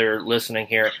napkins as they're listening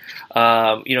here?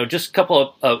 Just a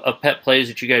couple of pet plays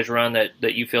that you guys run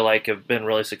that you feel like have been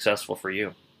really successful for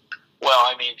you. Well,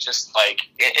 I mean, just like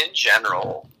in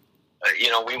general,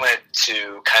 we went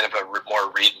to kind of a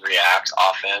more read and react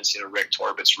offense. Rick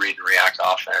Torbett's read and react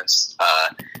offense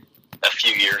a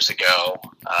few years ago.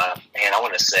 I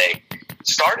want to say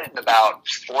started in about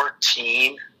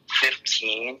 14,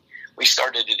 15. We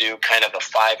started to do kind of a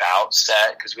 5-out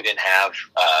set because we didn't have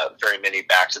very many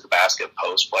back-to-the-basket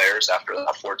post players after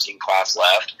the 14 class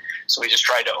left. So we just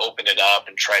tried to open it up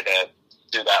and try to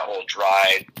do that whole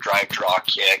drive, draw,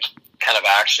 kick kind of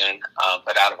action,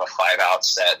 but out of a 5-out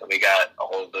set. And we got a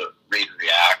hold of the read and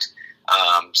react.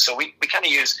 So we kind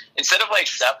of use, instead of like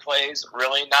set plays,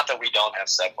 really, not that we don't have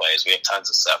set plays. We have tons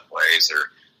of set plays,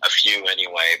 or a few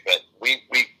anyway, but we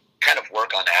kind of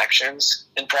work on actions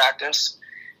in practice.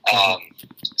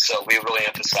 So we really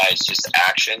emphasize just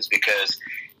actions because,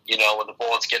 when the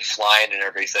bullets get flying and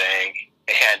everything,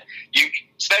 and you,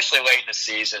 especially late in the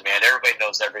season, man, everybody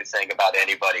knows everything about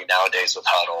anybody nowadays with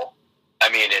huddle. I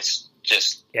mean, it's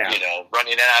just,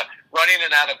 running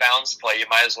an out of bounds play. You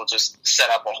might as well just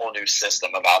set up a whole new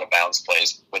system of out of bounds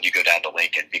plays when you go down to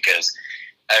Lincoln, because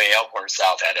Elkhorn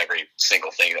South had every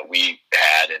single thing that we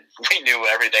had, and we knew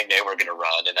everything they were going to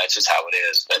run, and that's just how it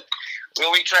is. But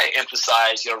we try to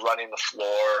emphasize, running the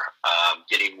floor,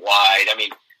 getting wide. I mean,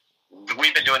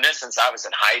 we've been doing this since I was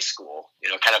in high school,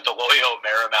 kind of Deloyo,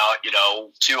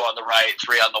 Marymount, 2 on the right,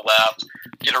 3 on the left,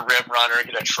 get a rim runner,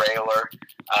 get a trailer,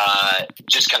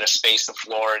 just kind of space the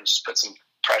floor and just put some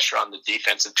pressure on the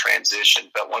defensive transition.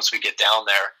 But once we get down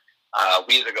there,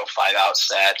 we either go 5-out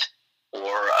set or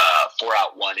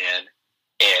 4-out 1-in,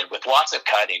 and with lots of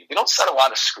cutting. We don't set a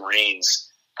lot of screens,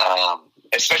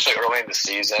 especially early in the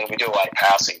season. We do a lot of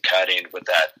passing, cutting with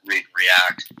that read and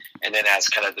react. And then as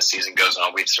kind of the season goes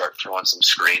on, we start throwing some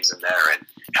screens in there and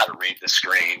how to read the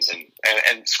screens.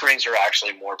 And screens are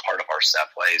actually more part of our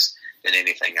set plays than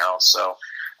anything else. So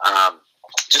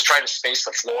just try to space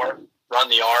the floor, run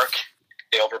the arc,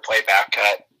 they overplay back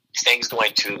cut. Things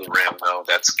going to the rim, though,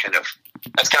 that's kind of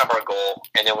our goal.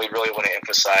 And then we really want to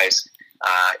emphasize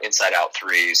inside-out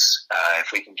threes.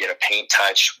 If we can get a paint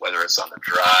touch, whether it's on the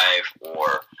drive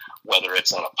or whether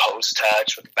it's on a post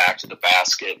touch with the back to the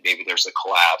basket, maybe there's a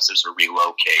collapse, there's a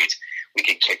relocate, we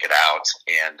can kick it out.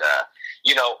 And,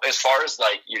 as far as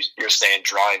like you're saying,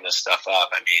 drawing this stuff up,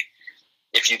 I mean,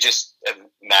 if you just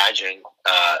imagine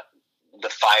the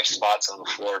 5 spots on the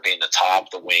floor being the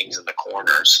top, the wings, and the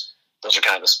corners, those are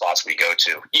kind of the spots we go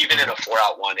to. Even in a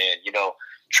 4-out 1-in,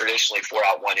 traditionally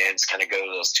 4-out 1-ins kind of go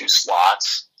to those 2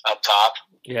 slots up top.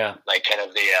 Yeah. Like kind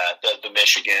of the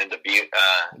Michigan, the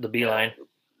B-line.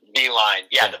 B-line.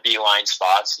 Yeah, the B-line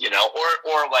spots,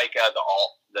 or like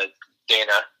the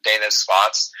Dana's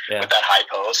spots with that high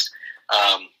post.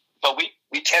 But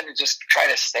we tend to just try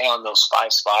to stay on those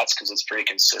 5 spots because it's pretty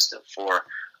consistent for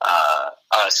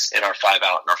us in our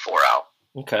 5-out and our 4-out.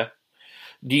 Okay.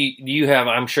 Do you have,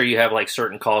 I'm sure you have like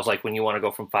certain calls, like when you want to go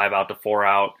from 5-out to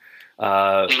 4-out,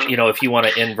 if you want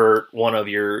to invert one of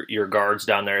your guards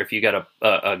down there, if you got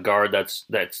a guard that's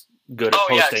good at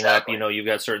posting up, you've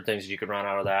got certain things you can run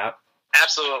out of that.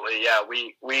 Absolutely. Yeah.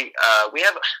 We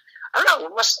have, I don't know,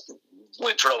 we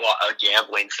went through a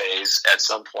gambling phase at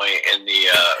some point in the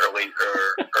early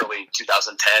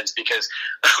 2010s because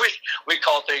we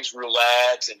call things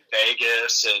roulette and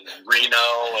Vegas and Reno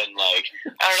and like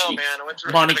I don't know, man. I went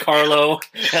through Monte Carlo,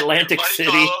 Atlantic City,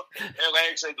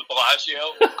 the Bellagio.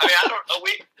 I mean, I don't know.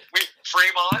 We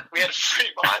Fremont. We had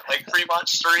Fremont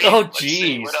Street. Oh,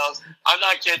 geez. What else? I'm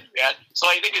not kidding, man. So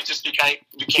I think it just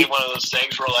became one of those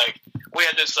things where like. We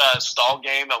had this stall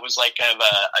game that was like kind of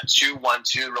a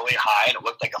 2-1-2 really high, and it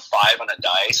looked like a 5 on a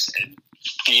dice. And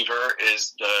Fever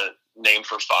is the name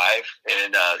for 5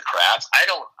 in craps. I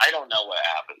don't know what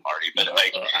happened, Marty, but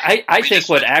like I think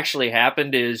what actually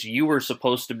happened is you were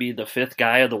supposed to be the 5th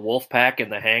guy of the Wolf Pack in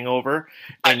The Hangover,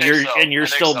 and you're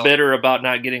still bitter about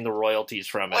not getting the royalties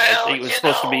from it. Well, I think it was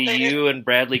supposed to be you and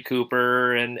Bradley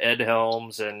Cooper and Ed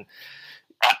Helms and.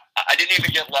 I didn't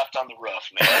even get left on the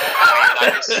roof, man.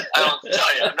 I don't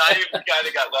tell you, I'm not even the guy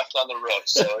that got left on the roof,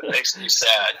 so it makes me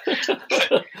sad.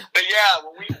 But yeah,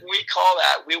 when we call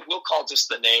that, we'll call just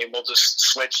the name. We'll just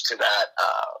switch to that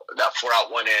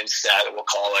 4-out 1-in set, and we'll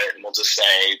call it, and we'll just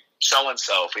say so and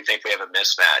so if we think we have a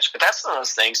mismatch. But that's one of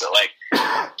those things that, like,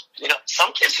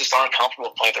 some kids just aren't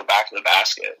comfortable playing their back to the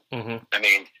basket. Mm-hmm. I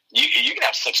mean, you can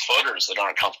have 6-footers that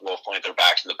aren't comfortable playing their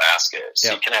back to the basket.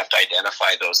 So you can have to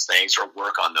identify those things or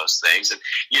work on those things. And,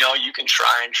 you can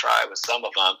try with some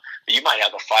of them, but you might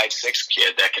have a 5'6"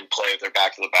 kid that can play with their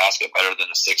back to the basket better than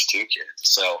a 6'2" kid.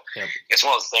 So it's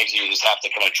one of those things you just have to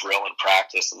kind of drill and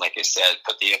practice. And like I said,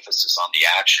 put the emphasis on the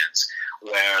actions,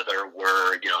 whether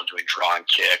we're, doing draw and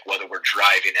kick, whether we're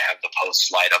driving to have the post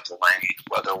slide up the lane,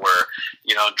 whether we're,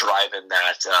 driving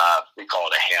that, we call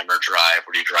it a hammer drive,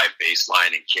 where you drive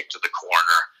baseline and kick to the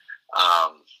corner,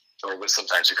 or what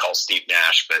sometimes we call Steve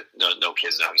Nash, but no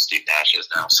kids know who Steve Nash is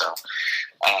now. So,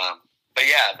 but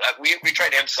yeah, we try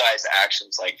to emphasize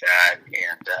actions like that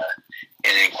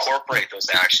and incorporate those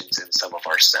actions in some of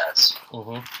our sets.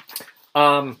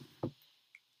 Mm-hmm.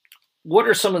 What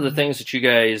are some of the things that you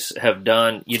guys have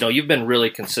done? You've been really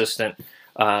consistent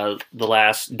the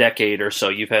last decade or so.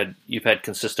 You've had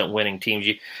consistent winning teams.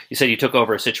 You said you took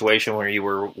over a situation where you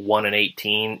were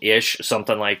 1-18-ish,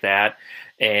 something like that.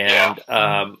 And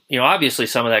obviously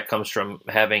some of that comes from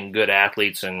having good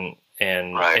athletes and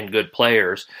good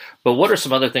players. But what are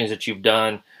some other things that you've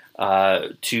done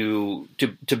to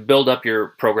build up your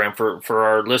program for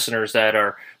our listeners that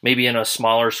are maybe in a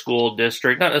smaller school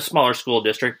district, not a smaller school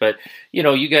district, but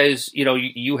you guys,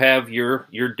 you have your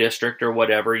district or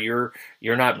whatever. You're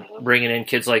not bringing in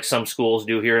kids like some schools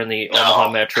do here in the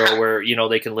Omaha Metro, where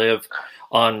they can live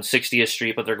on 60th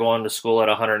Street, but they're going to school at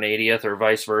 180th or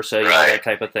vice versa, that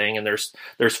type of thing. And there's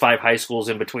 5 high schools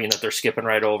in between that they're skipping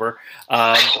right over.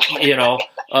 What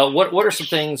are some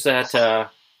things that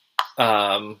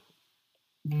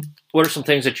what are some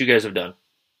things that you guys have done?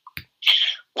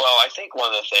 Well, I think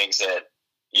one of the things that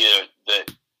you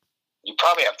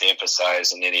probably have to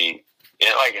emphasize in any,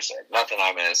 like I said, nothing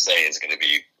I'm going to say is going to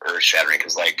be earth-shattering,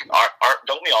 because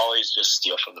don't we always just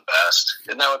steal from the best?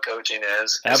 Isn't that what coaching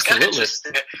is? Absolutely.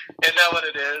 Isn't that what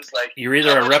it is? Like, you're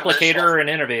either a replicator or an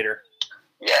innovator.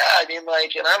 Yeah, I mean,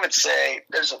 and I would say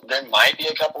there might be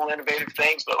a couple of innovative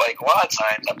things, but a lot of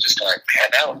times I'm just like,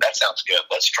 man, that sounds good.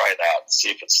 Let's try that and see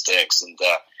if it sticks. And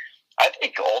I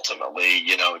think ultimately,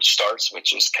 it starts with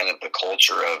just kind of the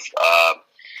culture of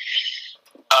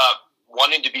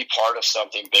wanting to be part of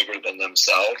something bigger than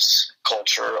themselves.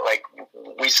 Culture, like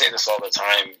we say this all the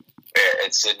time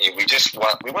at Sidney, we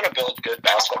want to build good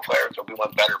basketball players, but we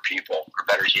want better people or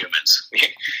better humans.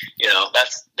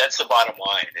 That's the bottom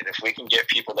line. And if we can get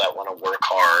people that want to work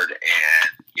hard and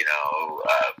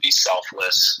be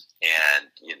selfless and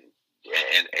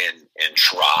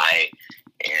try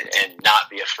and not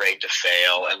be afraid to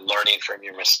fail and learning from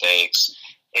your mistakes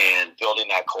and building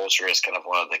that culture is kind of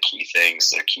one of the key things,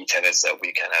 the key tenets that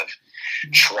we kind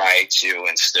of try to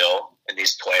instill in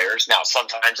these players. Now,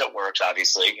 sometimes it works,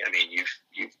 obviously. I mean,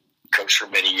 you've coached for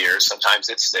many years. Sometimes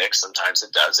it sticks, sometimes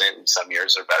it doesn't. And some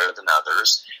years are better than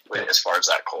others as far as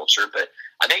that culture. But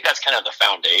I think that's kind of the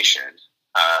foundation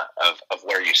of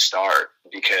where you start,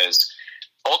 because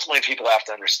ultimately people have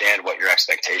to understand what your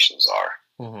expectations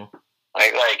are. Mm-hmm.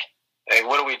 Like,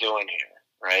 what are we doing here?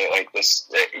 Right? Like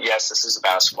this, yes, this is a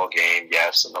basketball game.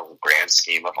 Yes, in the grand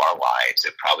scheme of our lives,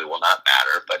 it probably will not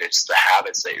matter, but it's the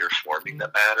habits that you're forming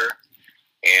that matter.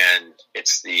 And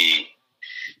it's the,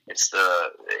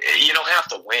 you don't have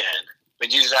to win,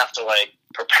 but you just have to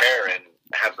prepare and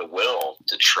have the will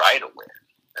to try to win.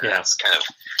 And that's kind of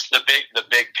the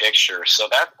big picture. So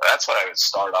that's what I would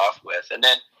start off with. And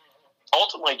then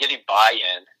ultimately getting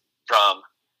buy-in from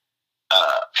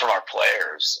our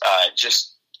players,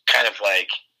 just kind of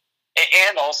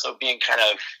and also being kind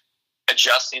of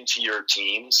adjusting to your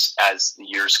teams as the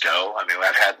years go. I mean,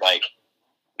 I've had I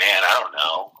don't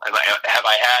know. Have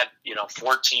I had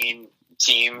 14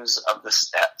 teams of the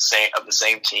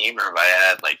same team, or have I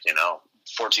had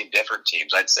 14 different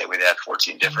teams? I'd say we'd had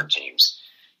 14 different teams,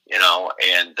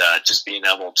 and just being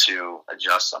able to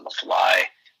adjust on the fly,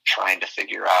 trying to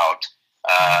figure out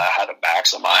how to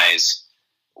maximize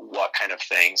what kind of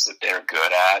things that they're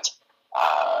good at.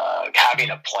 Having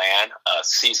a plan, a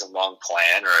season-long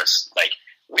plan, or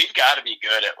we've got to be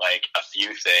good at a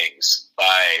few things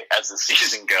as the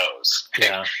season goes.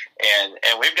 Yeah.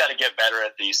 and we've got to get better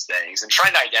at these things and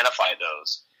trying to identify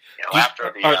those.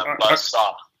 After the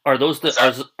buzzsaw. Are those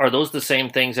the same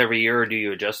things every year, or do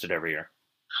you adjust it every year?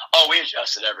 Oh, we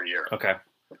adjust it every year. Okay.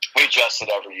 We adjust it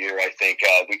every year. I think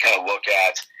we kind of look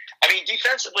at. I mean,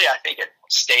 defensively, I think it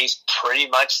stays pretty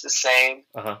much the same.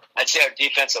 Uh-huh. I'd say our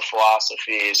defensive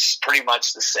philosophy is pretty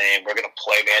much the same. We're going to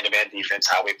play man-to-man defense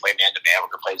how we play man-to-man.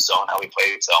 We're going to play zone how we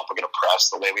play zone. We're going to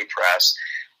press the way we press.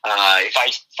 If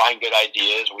I find good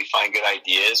ideas,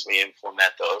 we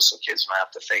implement those so kids don't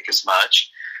have to think as much.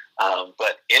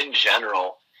 But in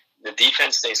general, the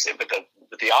defense stays the same. But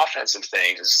the offensive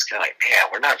things is kind of man,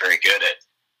 we're not very good at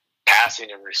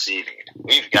passing and receiving.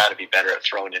 We've got to be better at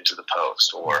throwing into the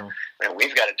post, or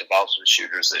we've got to develop some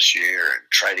shooters this year and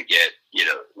try to get,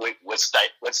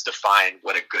 let's define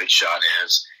what a good shot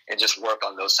is and just work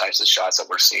on those types of shots that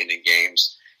we're seeing in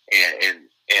games.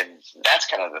 And that's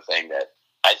kind of the thing that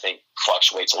I think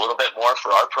fluctuates a little bit more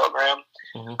for our program.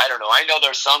 I don't know. I know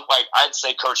there's some, like I'd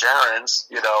say Coach Aaron's,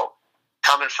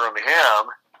 coming from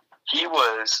him, he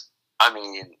was,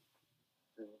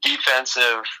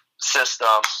 defensive system,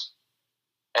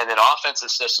 and then offensive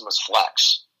system was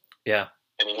flex. Yeah.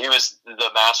 He was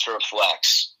the master of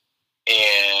flex.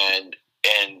 And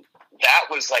that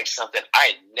was like something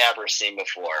I'd never seen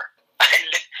before.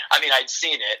 I'd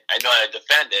seen it. I know how to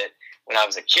defend it when I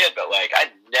was a kid, but like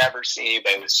I'd never seen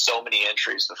anybody with so many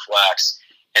entries to flex.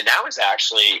 And that was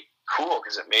actually cool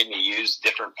because it made me use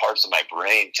different parts of my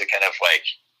brain to kind of like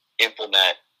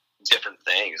implement different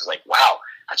things. Like, wow,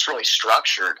 that's really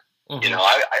structured.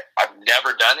 I've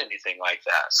never done anything like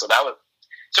that. So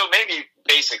maybe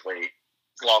basically,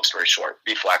 long story short,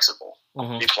 be flexible.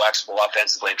 Be flexible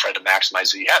offensively and try to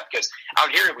maximize who you have, because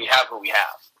out here we have who we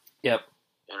have. Yep.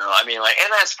 And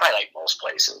that's probably like most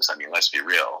places. Let's be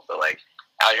real. But like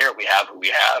out here we have who we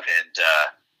have, and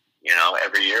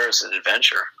every year is an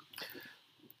adventure.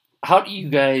 How do you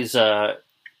guys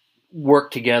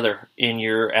work together in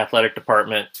your athletic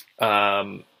department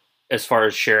as far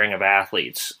as sharing of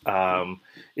athletes?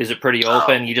 Is it pretty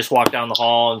open? You just walk down the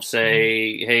hall and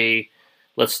say, hey,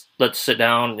 let's sit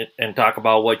down and talk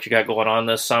about what you got going on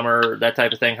this summer, that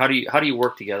type of thing. How do you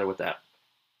work together with that?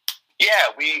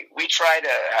 Yeah, we try to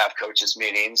have coaches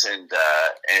meetings and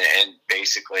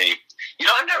basically,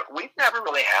 we've never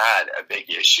really had a big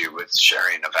issue with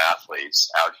sharing of athletes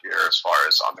out here as far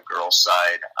as on the girls'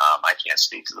 side. I can't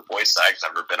speak to the boys' side because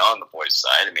I've never been on the boys'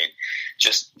 side.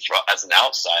 Just as an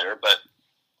outsider, but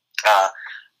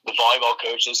the volleyball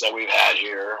coaches that we've had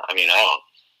here, I don't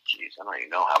even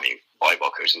know how many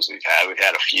volleyball coaches we've had. We've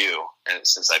had a few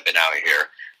since I've been out here.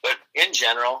 But in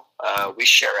general, we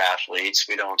share athletes.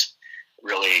 We don't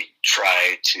really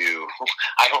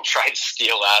I don't try to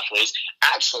steal athletes.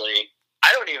 Actually,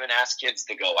 I don't even ask kids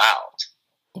to go out.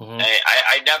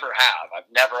 I never have.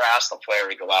 I've never asked a player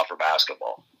to go out for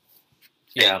basketball.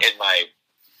 Yeah. In my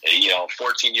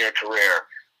 14-year career,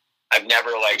 I've never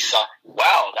saw,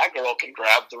 wow, that girl can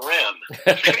grab the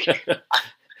rim.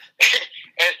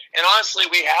 And honestly,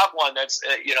 we have one that's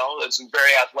that's a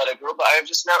very athletic girl, but I've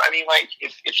just never.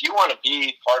 If you want to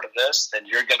be part of this, then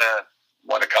you're gonna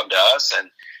want to come to us,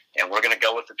 and we're going to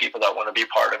go with the people that want to be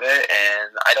part of it. And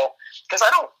I don't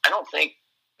think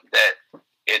that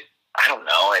I don't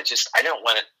know. I don't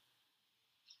want it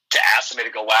to ask somebody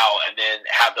to go out and then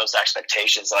have those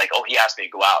expectations like, oh, he asked me to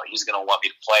go out, he's going to want me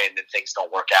to play, and then things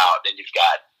don't work out.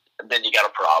 Then you got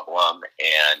a problem,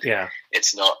 and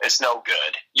it's no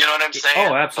good. You know what I'm saying?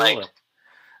 Oh, absolutely.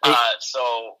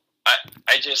 So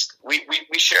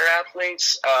we share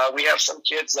athletes. We have some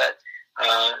kids that,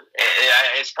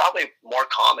 it's probably more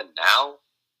common now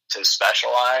to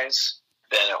specialize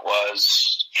than it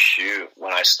was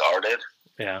when I started.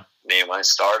 Yeah. When I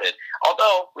started.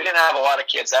 Although we didn't have a lot of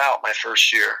kids out my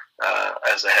first year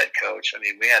as a head coach.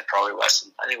 We had probably less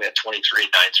than, I think we had 23,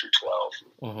 9 through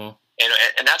 12.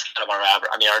 And that's kind of our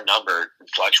average. Our number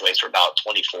fluctuates from about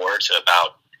 24 to about,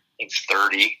 I think,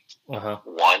 30.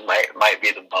 One might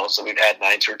be the most that we've had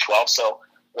 9 through 12. So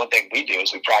one thing we do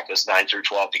is we practice 9 through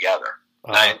 12 together.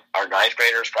 Our ninth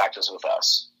graders practice with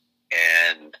us,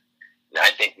 and I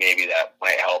think maybe that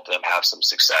might help them have some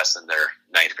success in their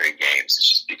ninth grade games. It's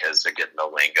just because they're getting the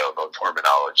lingo, the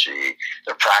terminology,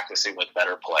 they're practicing with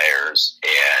better players,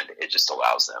 and it just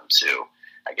allows them to,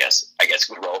 I guess,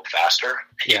 grow faster.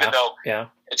 Yeah. Even though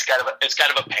it's kind of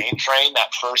a pain train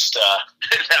that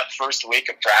first week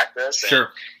of practice,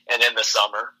 and in the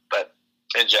summer, but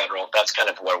in general, that's kind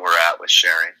of where we're at with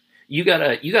sharing. You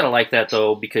gotta like that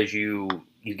though, because you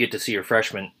get to see your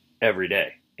freshmen every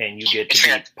day, and you get to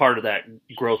be part of that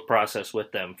growth process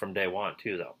with them from day one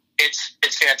too. Though it's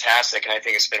fantastic, and I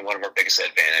think it's been one of our biggest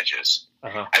advantages.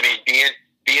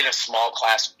 Being a small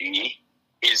class B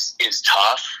is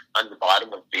tough on the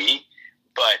bottom of B,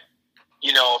 but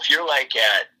if you're like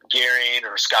at Gearing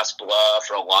or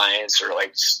Scottsbluff or Alliance or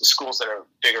like schools that are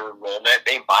bigger enrollment,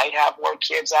 they might have more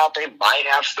kids out. They might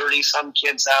have 30-some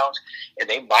kids out, and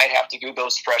they might have to do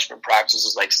those freshman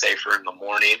practices like safer in the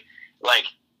morning. Like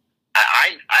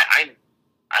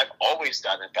I've always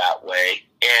done it that way.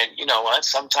 And you know what?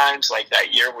 Sometimes like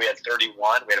that year we had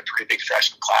 31. We had a pretty big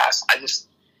freshman class.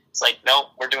 It's like, no,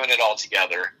 we're doing it all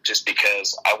together just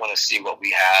because I want to see what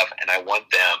we have, and I want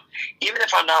them, even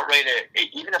if I'm not ready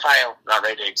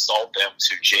to exalt them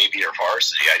to JV or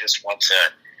varsity, I just want to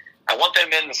I want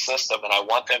them in the system, and I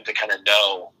want them to kind of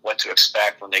know what to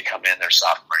expect when they come in their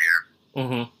sophomore year.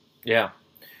 Mm-hmm. Yeah.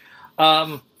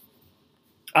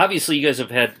 Obviously, you guys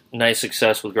have had nice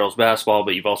success with girls basketball,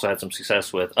 but you've also had some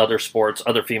success with other sports,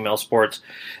 other female sports.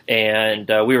 And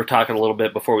we were talking a little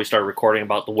bit before we started recording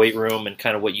about the weight room and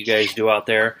kind of what you guys do out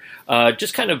there.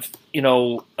 Just kind of,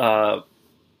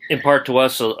 impart to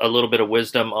us a little bit of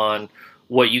wisdom on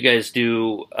what you guys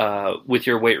do with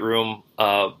your weight room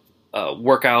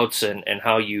workouts and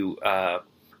how you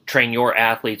train your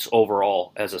athletes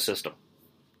overall as a system.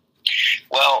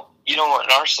 Well, in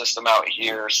our system out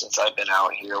here, since I've been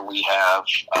out here, we have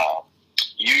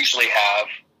usually have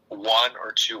 1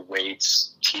 or 2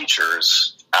 weights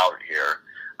teachers out here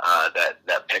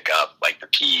that pick up like the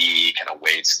PE kind of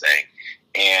weights thing,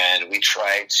 and we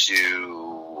try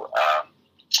to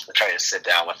sit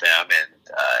down with them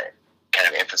and kind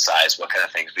of emphasize what kind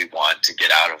of things we want to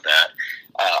get out of that.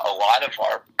 A lot of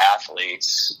our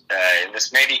athletes, and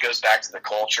this maybe goes back to the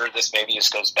culture. This maybe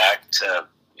just goes back to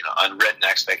unwritten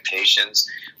expectations,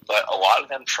 but a lot of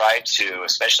them try to,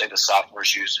 especially the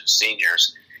sophomores, juniors, and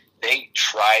seniors, they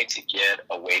try to get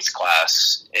a weights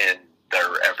class in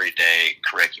their everyday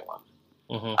curriculum.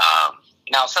 Mm-hmm.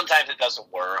 Now, sometimes it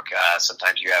doesn't work.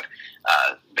 Sometimes you have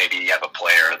maybe you have a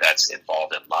player that's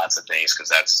involved in lots of things, because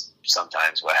that's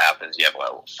sometimes what happens. You have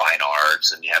fine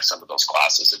arts, and you have some of those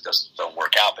classes that don't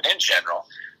work out. But in general,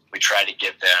 we try to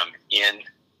get them in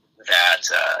that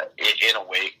in a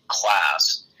weight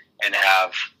class and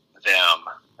have them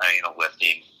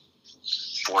lifting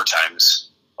 4 times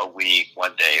a week,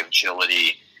 1 day of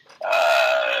agility,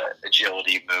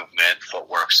 movement,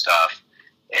 footwork stuff,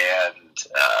 and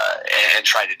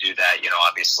try to do that.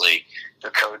 Obviously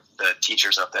the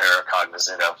teachers up there are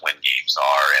cognizant of when games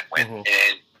are and when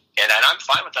mm-hmm. and I'm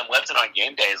fine with them lifting on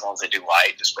game day as long as they do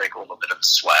light, just break a little bit of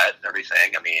sweat and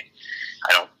everything. I mean,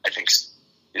 I think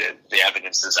the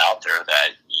evidence is out there that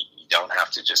you don't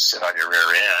have to just sit on your rear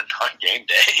end on game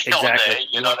day all day.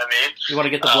 You know what I mean? You want to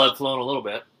get the blood flowing a little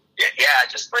bit. Yeah,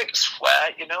 just break a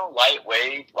sweat,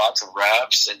 lightweight, lots of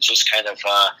reps, and just kind of,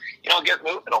 get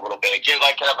moving a little bit. Get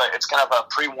it's kind of a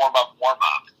pre-warm-up,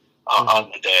 warm-up mm-hmm.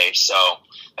 on the day. So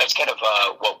that's kind of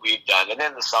what we've done. And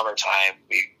in the summertime,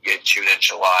 we get June and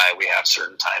July, we have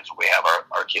certain times when we have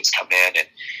our kids come in, and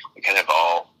we kind of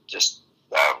all just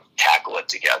tackle it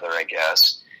together, I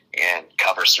guess, and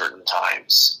cover certain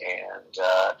times, and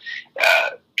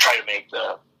try to make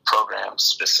the program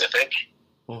specific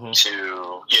mm-hmm.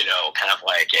 to, kind of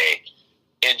like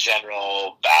in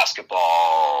general,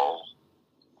 basketball,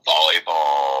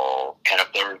 volleyball, kind of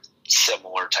their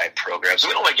similar type programs.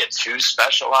 We don't want to get too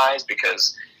specialized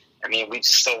because, we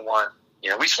just don't want, we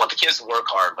just want the kids to work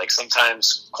hard. Like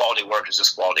sometimes quality work is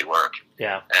just quality work.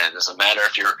 Yeah. And it doesn't matter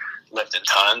if you're lifting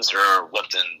tons or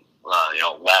lifting,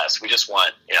 less. We just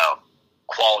want,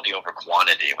 quality over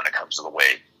quantity when it comes to the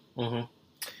weight.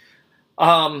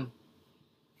 Mm-hmm.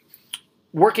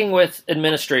 Working with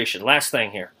administration, last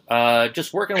thing here.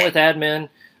 Just working with admin.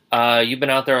 You've been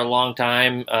out there a long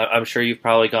time. I'm sure you've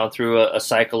probably gone through a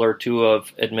cycle or two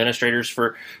of administrators.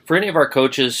 For any of our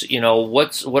coaches,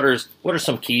 what are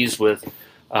some keys with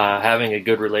having a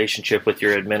good relationship with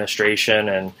your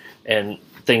administration and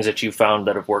things that you found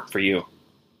that have worked for you?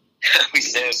 We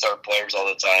say this to our players all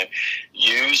the time.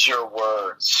 Use your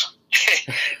words.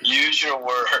 Use your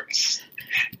words.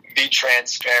 Be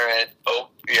transparent.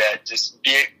 Just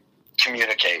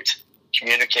communicate.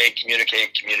 Communicate.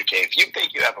 If you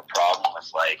think you have a problem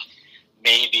with,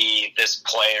 maybe this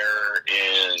player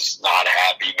is not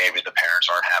happy, maybe the parents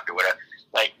aren't happy, whatever,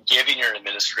 giving your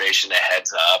administration a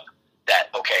heads up that,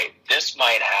 okay, this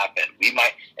might happen. We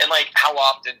might, and how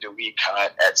often do we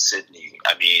cut at Sidney?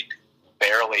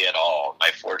 Barely at all,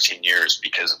 my 14 years,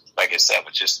 because, like I said,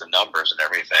 with just the numbers and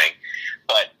everything.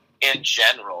 But in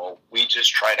general, we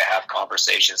just try to have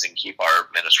conversations and keep our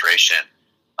administration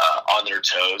on their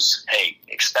toes. Hey,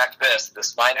 expect this.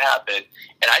 This might happen.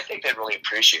 And I think they really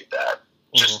appreciate that.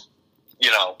 Just,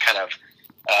 kind of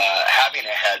having a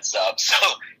heads up so,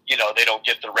 they don't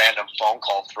get the random phone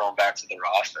call thrown back to their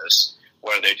office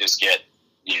where they just get,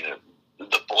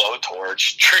 the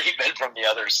blowtorch treatment from the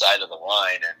other side of the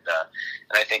line.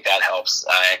 And I think that helps.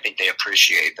 I think they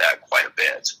appreciate that quite a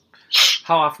bit.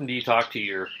 How often do you talk to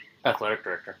your athletic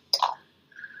director?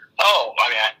 Oh,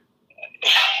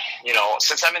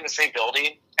 since I'm in the same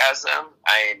building as them,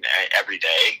 every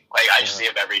day. I see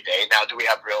them every day. Now, do we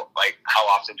have how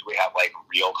often do we have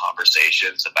real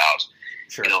conversations about,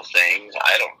 things?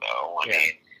 I don't know. I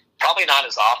mean, probably not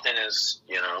as often as,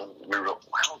 I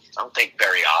don't think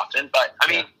very often, but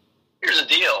here's the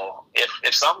deal.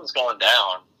 If something's going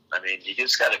down, you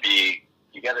just got to be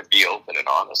you got to be open and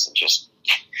honest and just,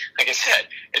 like I said,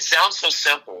 it sounds so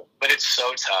simple, but it's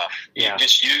so tough. Yeah. You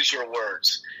just use your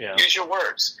words. Yeah. Use your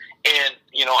words. And,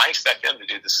 I expect them to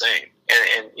do the same.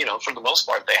 And for the most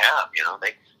part, they have.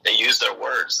 They use their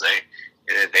words.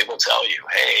 They will tell you,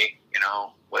 hey,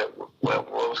 what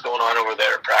was going on over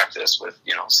there at practice with,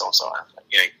 so-and-so.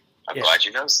 I'm glad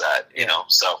you noticed that,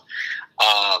 So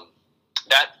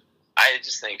that, I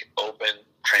just think open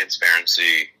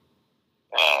transparency,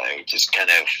 just kind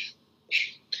of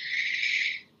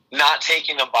not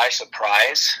taking them by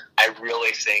surprise. I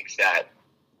really think that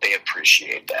they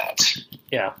appreciate that.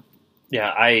 Yeah.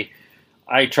 Yeah.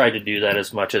 I tried to do that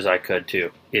as much as I could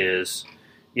too, is,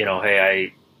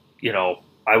 hey,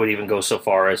 I would even go so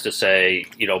far as to say,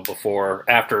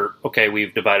 after, okay,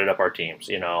 we've divided up our teams,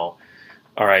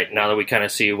 all right, now that we kind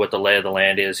of see what the lay of the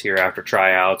land is here after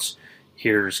tryouts,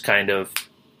 here's kind of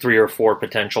 3 or 4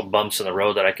 potential bumps in the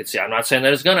road that I could see. I'm not saying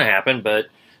that it's going to happen, but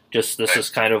just this is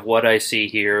kind of what I see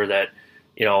here that,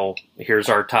 here's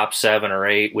our top 7 or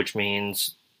 8, which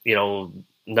means,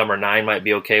 number 9 might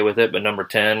be okay with it, but number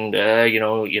 10,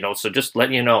 so just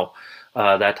letting you know,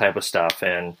 that type of stuff.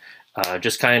 And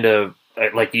just kind of,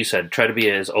 like you said, try to be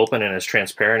as open and as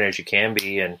transparent as you can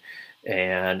be. And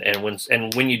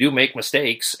when you do make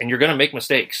mistakes, and you're going to make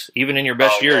mistakes, even in your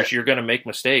best years, you're going to make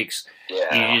mistakes.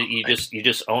 Yeah. You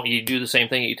just own, you do the same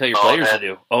thing that you tell your players to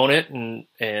do. Own it and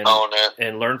own it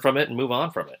and learn from it and move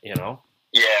on from it.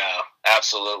 Yeah,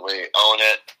 absolutely. Own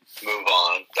it, move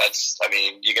on.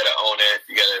 You got to own it.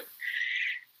 You got to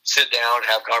sit down,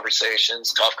 have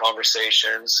conversations, tough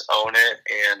conversations, own it,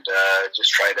 and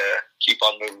just try to keep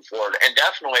on moving forward. And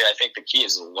definitely, I think the key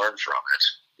is to learn from it.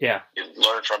 Yeah. You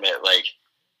learn from it,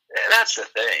 and that's the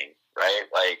thing, right?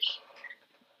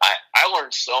 I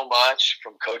learned so much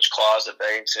from Coach Claus at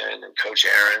Bennington and Coach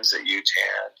Aarons at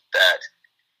UTAN that,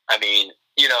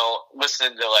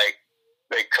 listening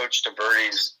to Coach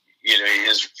DeVerdy's,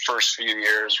 his first few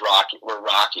years were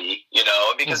rocky,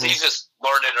 because he's just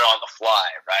learning it on the fly,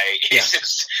 right? He's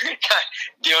just kind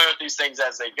of dealing with these things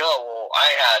as they go. Well,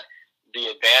 I had the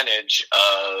advantage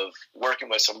of working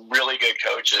with some really good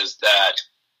coaches that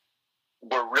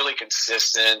were really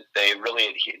consistent. They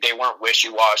weren't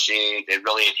wishy-washy. They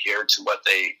really adhered to what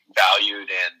they valued,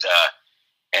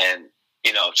 and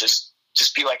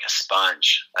just be like a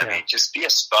sponge. Just be a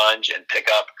sponge and pick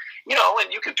up,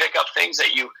 and you can pick up things that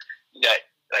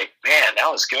man, that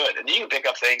was good. And then you can pick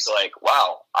up things like,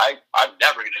 wow, I'm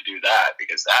never going to do that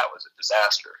because that was a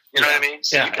disaster. You know what I mean?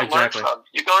 So you can learn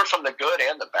from the good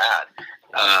and the bad.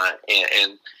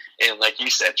 And like you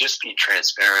said, just be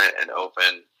transparent and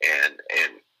open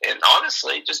and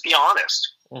honestly, just be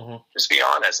honest. Mm-hmm. Just be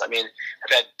honest. I've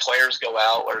had players go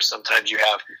out where sometimes you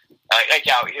have, like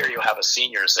out here, you'll have a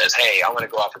senior says, hey, I want to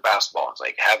go out for basketball. It's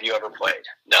like, have you ever played?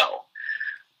 No.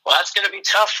 Well, that's going to be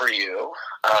tough for you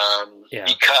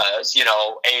because,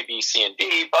 A, B, C, and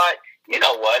D. But you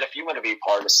know what? If you want to be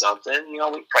part of something, we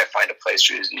probably find a place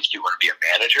for you if you want to be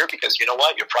a manager because you know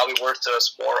what? You're probably worth to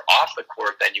us more off the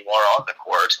court than you are on the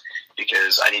court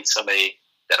because I need somebody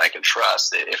that I can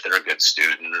trust if they're a good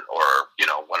student or,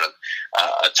 one of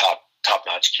a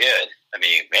top-notch kid.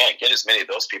 Man, get as many of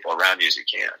those people around you as you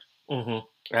can.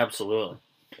 Mm-hmm. Absolutely.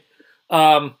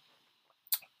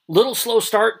 Little slow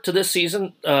start to this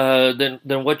season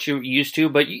than what you're used to,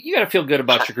 but you got to feel good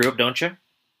about your group, don't you?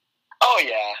 Oh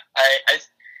yeah,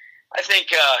 I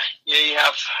think you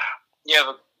have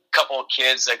a couple of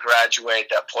kids that graduate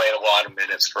that played a lot of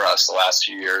minutes for us the last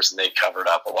few years, and they covered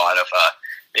up a lot of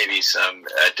maybe some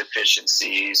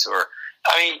deficiencies or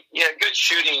good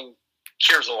shooting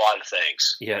cures a lot of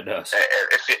things. Yeah, it does.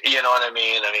 You know what I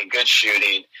mean? Good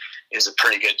shooting is a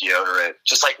pretty good deodorant.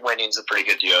 Just like winning's a pretty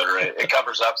good deodorant. It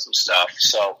covers up some stuff.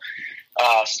 So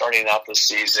starting out this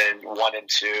season, 1 and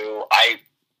 2, I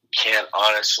can't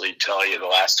honestly tell you the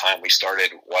last time we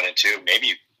started 1 and 2. Maybe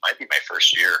it might be my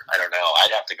first year. I don't know.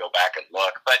 I'd have to go back and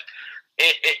look. But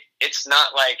it's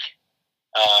not like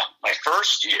my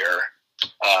first year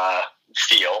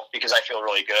feel because I feel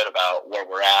really good about where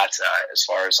we're at as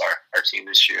far as our team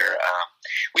this year.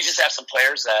 We just have some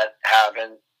players that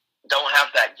don't have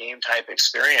that game type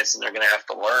experience, and they're going to have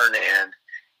to learn and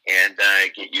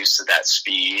get used to that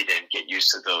speed and get used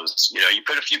to those. You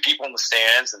put a few people in the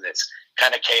stands, and it's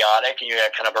kind of chaotic, and you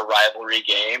have kind of a rivalry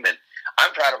game. And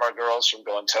I'm proud of our girls from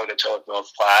going toe to toe with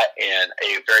North Platte and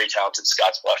a very talented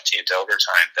Scottsbluff team to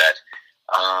overtime. That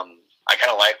I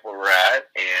kind of like where we're at,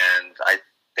 and I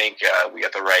think we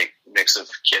got the right mix of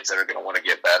kids that are going to want to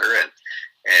get better,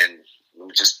 and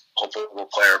we just hopefully we'll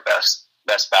play our best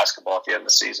basketball at the end of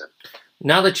the season.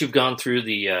 Now that you've gone through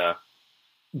the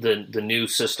new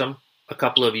system, a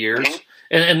couple of years. Mm-hmm.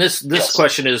 And this yes.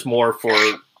 question is more for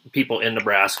people in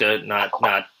Nebraska, not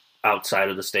outside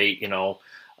of the state,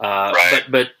 right.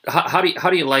 But how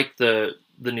do you like the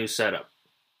new setup?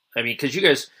 I mean, because you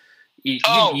guys, you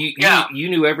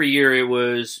knew every year it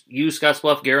was you,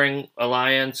 Scottsbluff, Gering,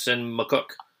 Alliance, and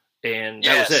McCook, and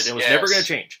that was it. It was never going to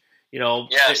change.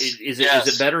 Yes. Is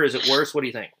it better? Is it worse? What do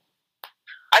you think?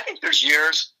 I think there's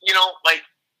years,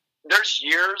 there's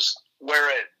years where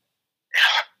it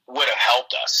would have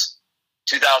helped us.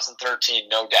 2013,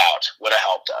 no doubt, would have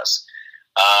helped us.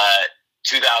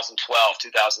 2012,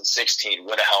 2016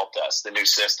 would have helped us, the new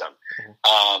system.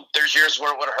 Mm-hmm. There's years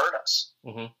where it would have hurt us.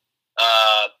 Mm-hmm.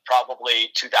 Probably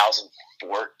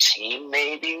 2014,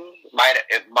 maybe.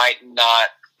 It might not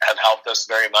have helped us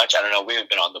very much. I don't know. We've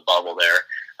been on the bubble there.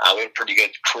 We had a pretty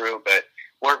good crew, but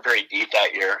weren't very deep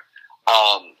that year.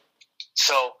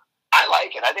 So I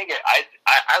like it. I think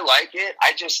I like it.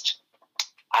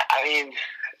 I mean,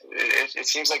 it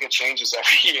seems like it changes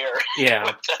every year. Yeah.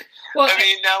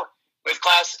 Now with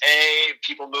Class A,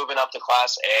 people moving up to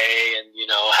Class A and,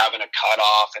 having a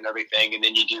cutoff and everything. And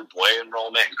then you do boy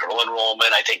enrollment and girl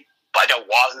enrollment. I think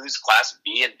Wazoo's Class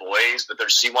B in boys, but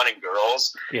there's C1 in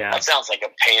girls. Yeah. That sounds like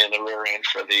a pain in the rear end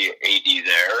for the AD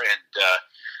there.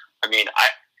 And,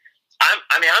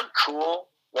 I'm cool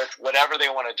with whatever they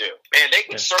want to do. Man, they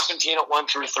can serpentine at 1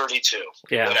 through 32,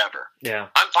 whatever. Yeah.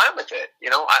 I'm fine with it.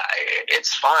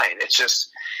 It's fine. It's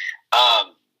just,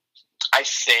 I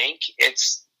think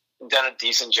it's done a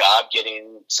decent job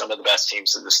getting some of the best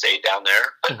teams in the state down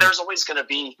there. But there's always going to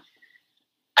be,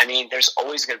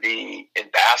 in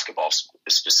basketball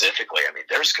specifically,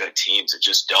 there's good teams that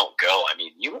just don't go.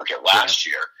 You look at last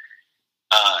year,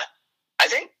 I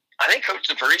think Coach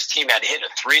DeVries' team had hit a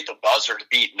 3 at the buzzer to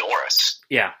beat Norris.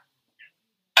 Yeah.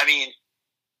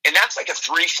 And that's like a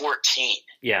 3-14.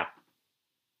 Yeah.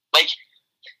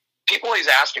 People always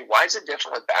ask me, why is it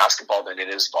different with basketball than it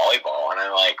is volleyball? And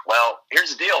I'm like, well,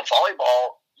 here's the deal.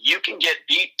 Volleyball, you can get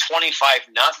beat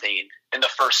 25-0 in the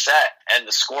first set and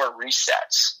the score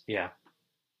resets. Yeah.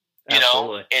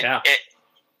 Absolutely. And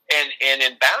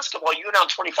in basketball, you go down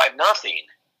 25-0.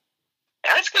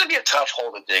 And it's going to be a tough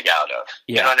hole to dig out of.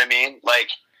 Yeah. You know what I mean?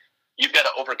 You've got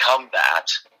to overcome that.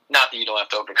 Not that you don't have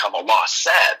to overcome a lost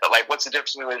set, but what's the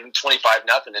difference between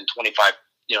 25-0 and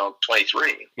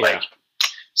 23? Yeah.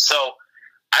 So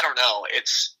I don't know.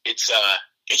 It's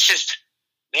just,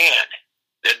 man,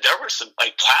 there were some,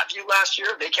 Platteview last year,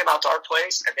 they came out to our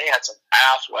place and they had some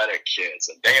athletic kids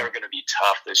and they are going to be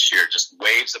tough this year. Just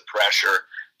waves of pressure.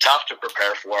 Tough to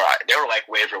prepare for. They were like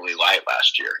Waverly Light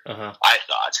last year, I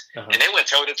thought. And they went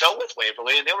toe-to-toe with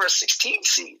Waverly, and they were a 16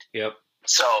 seed. Yep.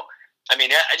 So, I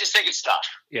just think it's tough.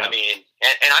 Yep.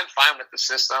 And I'm fine with the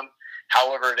system.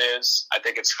 However it is, I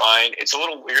think it's fine. It's a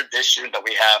little weird this year that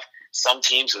we have some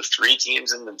teams with 3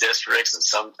 teams in the districts and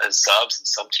some and subs and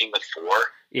some team with 4.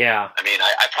 Yeah.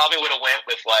 I probably would have went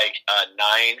with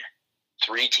 9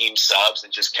 3-team subs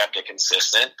and just kept it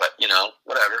consistent, but,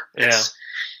 whatever. Yeah.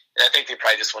 I think they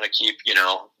probably just want to keep,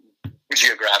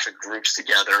 geographic groups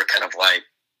together, because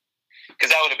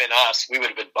that would have been us. We would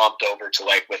have been bumped over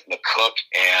to with McCook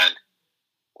and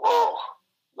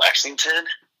Lexington.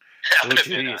 That would have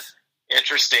been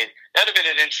interesting. That would have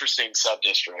been an interesting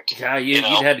sub-district. Yeah, you'd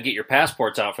had to get your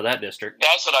passports out for that district.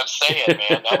 That's what I'm saying,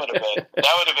 man. That would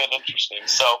have been interesting.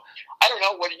 So I don't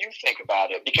know. What do you think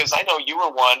about it? Because I know you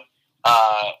were one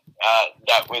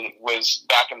that was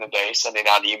back in the day sending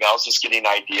out emails, just getting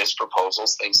ideas,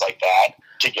 proposals, things like that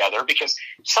together, because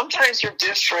sometimes your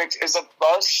district is a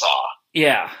buzzsaw.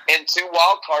 Yeah. And 2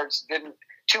 wild cards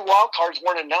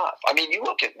weren't enough. You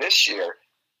look at this year,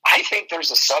 I think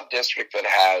there's a sub-district that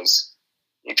has,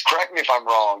 correct me if I'm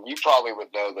wrong, you probably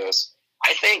would know this,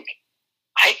 I think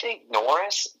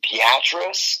Norris,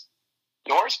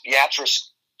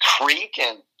 Beatrice, Creek,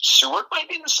 and Seward might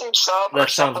be in the same sub. That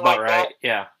sounds about right. That.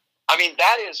 Yeah.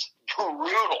 That is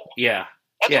brutal. Yeah.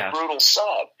 That's a brutal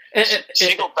sub.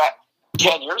 You go back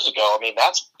 10 years ago.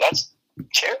 That's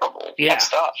terrible. Yeah. That's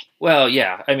tough. Well,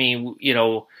 yeah. That's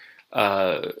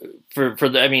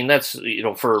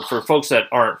for folks that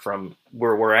aren't from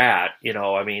where we're at.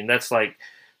 That's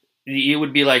it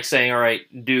would be like saying, all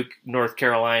right, Duke, North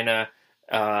Carolina.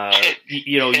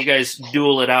 You guys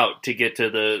duel it out to get to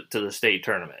the state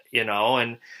tournament,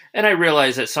 and I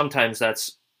realize that sometimes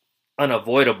that's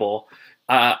unavoidable.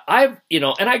 And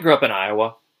I grew up in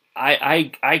Iowa.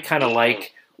 I kind of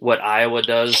like what Iowa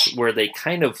does, where they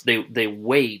they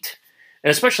wait,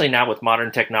 and especially now with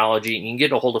modern technology, you can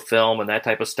get a hold of film and that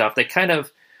type of stuff. They kind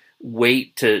of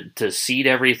wait to seed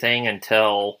everything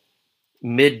until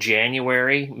mid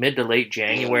to late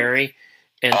January.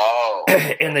 and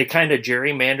and they kind of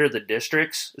gerrymander the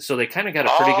districts, so they kind of got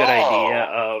a pretty good idea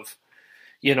of,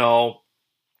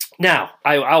 Now,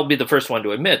 I'll be the first one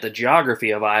to admit the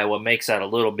geography of Iowa makes that a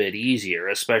little bit easier,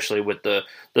 especially with the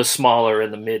smaller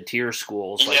and the mid-tier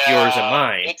schools like yours and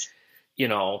mine.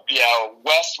 Yeah,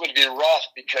 West would be rough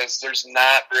because there's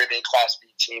not very many Class B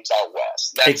teams out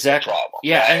west. That's exactly the problem.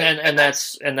 Yeah, right?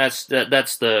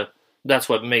 that's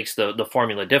what makes the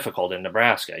formula difficult in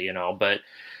Nebraska. But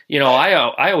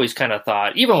I always kind of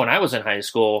thought, even when I was in high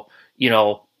school,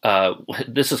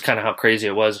 this is kind of how crazy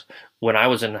it was when I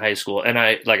was in high school. And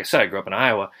like I said, I grew up in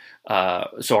Iowa,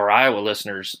 so our Iowa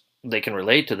listeners, they can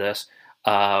relate to this.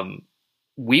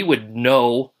 We would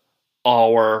know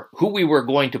who we were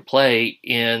going to play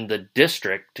in the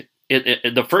district,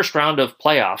 the first round of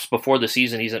playoffs before the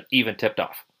season even tipped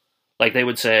off. Like they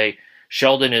would say,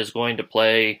 Sheldon is going to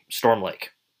play Storm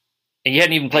Lake, and you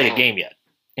hadn't even played a game yet.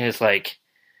 And it's like,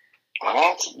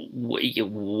 why?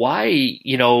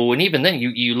 And even then,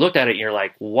 you looked at it and you're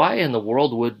like, why in the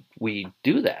world would we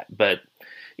do that? But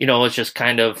it's just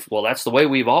kind of, well, that's the way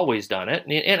we've always done it.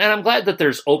 And I'm glad that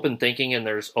there's open thinking and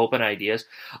there's open ideas.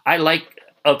 I like.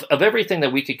 Of everything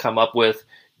that we could come up with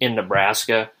in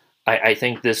Nebraska, I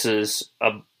think this is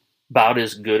about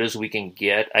as good as we can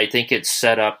get. I think it's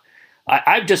set up.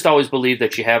 I've just always believed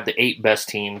that you have the 8 best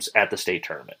teams at the state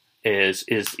tournament. Is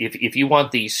if you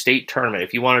want the state tournament,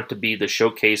 if you want it to be the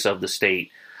showcase of the state,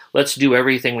 let's do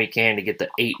everything we can to get the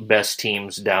 8 best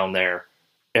teams down there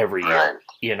every year.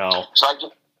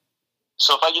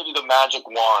 So if I give you the magic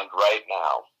wand right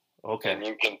now.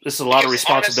 Okay. This is a lot of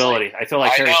responsibility. Honestly, I feel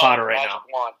like Harry Potter right now.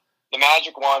 The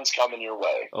magic wand's coming your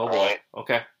way. Oh, boy. Right?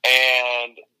 Okay.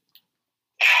 And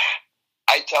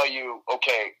I tell you,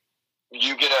 okay,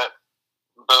 you get a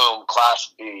boom,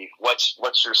 Class B.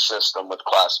 What's your system with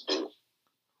Class B?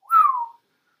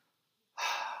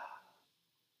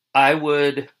 I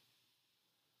would.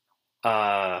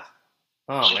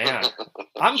 Oh man,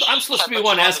 I'm supposed to be the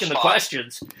one asking the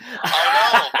questions.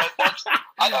 I know, but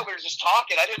I thought we were just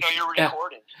talking. I didn't know you were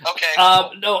recording. Okay.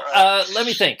 No. Right. Let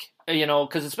me think.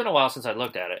 Because it's been a while since I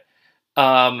looked at it.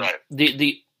 Right.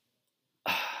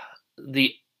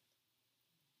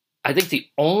 I think the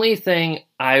only thing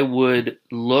I would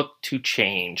look to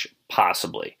change,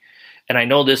 possibly, and I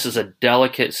know this is a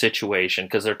delicate situation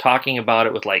because they're talking about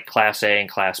it with like Class A and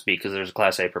Class B because there's a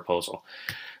Class A proposal,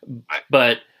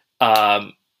 but.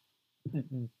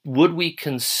 Would we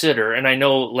consider? And I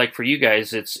know, like for you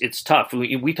guys, it's tough.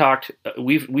 We've talked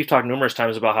numerous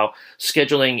times about how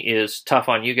scheduling is tough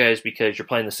on you guys because you're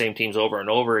playing the same teams over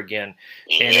and over again.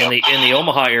 And in the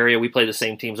Omaha area, we play the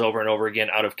same teams over and over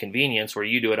again out of convenience, where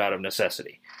you do it out of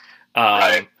necessity.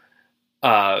 Right.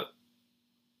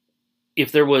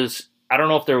 If there was, I don't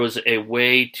know if there was a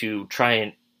way to try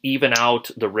and even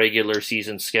out the regular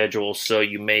season schedule so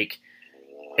you make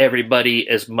everybody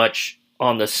as much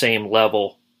on the same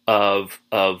level of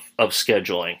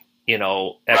scheduling,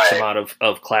 X amount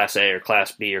of Class A or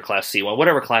Class B or Class C1,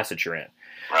 whatever class that you're in,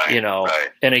 right.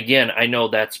 And again, I know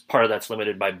that's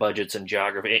limited by budgets and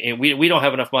geography, and we don't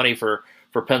have enough money for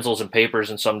pencils and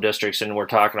papers in some districts, and we're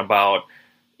talking about,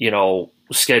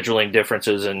 scheduling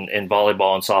differences in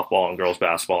volleyball and softball and girls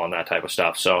basketball and that type of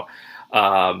stuff. So, you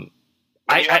have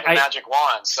the magic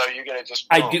wand, so you're gonna just.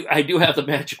 Boom. I do have the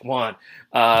magic wand.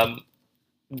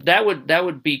 That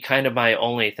would be kind of my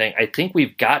only thing. I think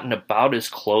we've gotten about as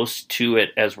close to it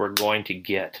as we're going to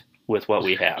get with what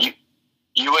we have.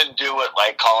 You wouldn't do it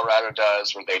like Colorado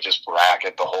does, where they just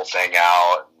bracket the whole thing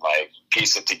out and like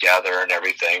piece it together and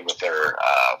everything with their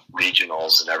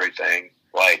regionals and everything.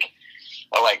 Like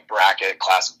bracket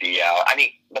Class B out. I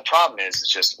mean, the problem is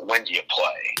just when do you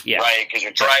play, right? Because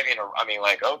you're driving.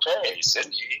 Okay,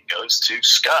 Sidney goes to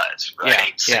Scott,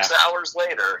 right? 6 hours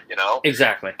later,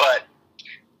 Exactly.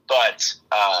 But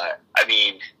I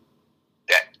mean,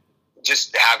 that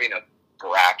just having a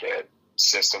bracket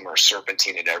system or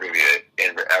serpentine in everything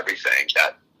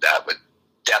that would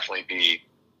definitely be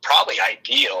probably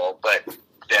ideal. But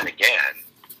then again,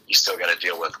 you still got to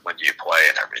deal with when do you play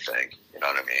and everything. You know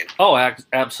what I mean? Oh,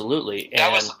 absolutely. And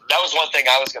that was one thing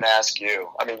I was going to ask you.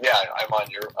 I mean, yeah, I'm on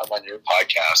your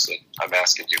podcast and I'm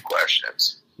asking you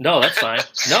questions. No, that's fine.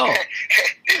 No.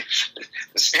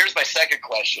 Here's my second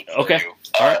question for okay. you.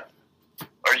 All right.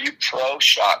 Are you pro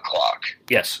shot clock?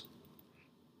 Yes.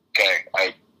 Okay.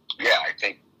 I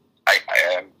think I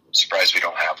am surprised we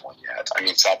don't have one yet. I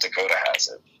mean, South Dakota has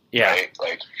it. Yeah. Right?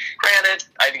 Like, granted,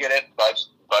 I get it,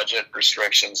 budget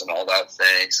restrictions and all that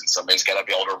things, and somebody's got to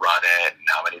be able to run it, and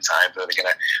how many times are they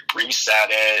going to reset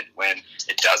it when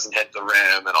it doesn't hit the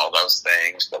rim and all those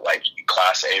things. But like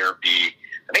Class A or B,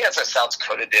 I think that's what South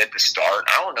Dakota did to start.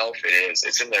 I don't know if it is.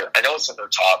 It's in their. I know it's in their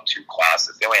top 2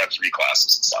 classes. They only have 3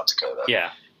 classes in South Dakota. Yeah.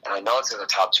 And I know it's in the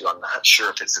top 2. I'm not sure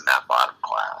if it's in that bottom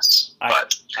class.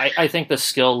 But I think the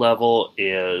skill level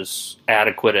is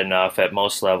adequate enough at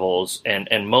most levels,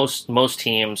 and most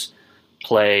teams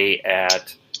play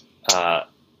at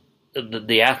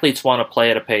the athletes want to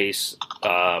play at a pace.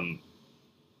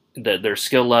 Their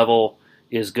skill level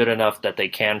is good enough that they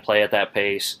can play at that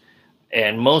pace,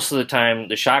 and most of the time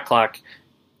the shot clock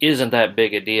isn't that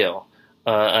big a deal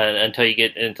until you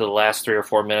get into the last 3 or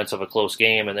 4 minutes of a close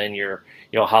game, and then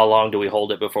how long do we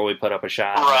hold it before we put up a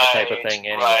shot, that type of thing.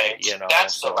 Anyway, right.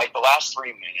 That's the last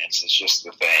 3 minutes is just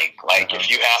the thing. Like if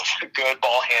you have a good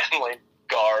ball handling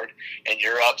guard and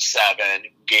you're up 7,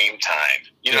 game time.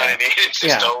 You know what I mean? It's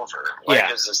just over.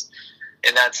 It's just,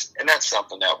 and that's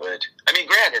something that would. I mean,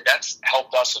 granted, that's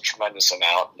helped us a tremendous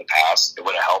amount in the past. It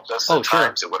would have helped us at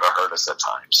times. It would have hurt us at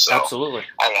times. So, absolutely.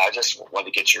 I don't know. I just wanted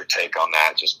to get your take on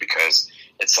that, just because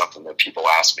it's something that people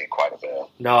ask me quite a bit.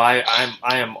 No, I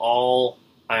am all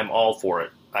for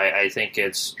it. I think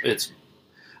it's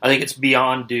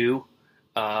beyond due.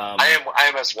 I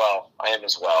am as well. I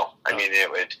mean,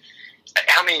 it would.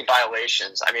 How many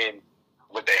violations? I mean,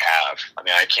 would they have? I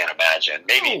mean, I can't imagine.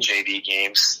 Maybe in JV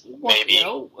games, maybe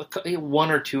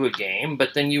 1 or 2 a game,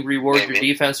 but then you reward your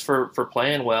defense for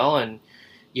playing well, and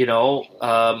now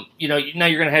you're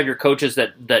going to have your coaches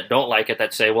that don't like it,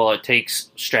 that say, well, it takes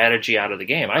strategy out of the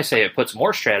game. I say it puts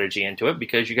more strategy into it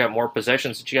because you got more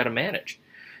possessions that you got to manage.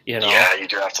 Yeah, you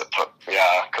do have to put.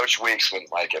 Yeah, Coach Weeks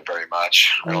wouldn't like it very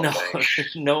much. I don't think.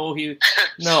 No,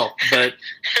 but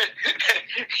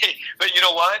but you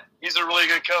know what? He's a really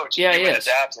good coach. Yeah, he would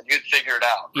adapt, and he'd figure it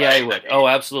out. Right? Yeah, he would. Oh,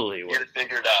 absolutely, he would. He'd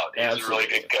figure it out. He's a really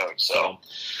good coach. So,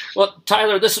 well,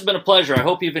 Tyler, this has been a pleasure. I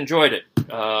hope you've enjoyed it.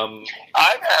 I've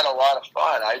had a lot of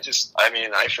fun. I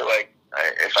feel like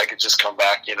if I could just come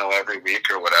back, every week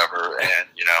or whatever, and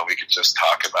we could just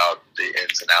talk about the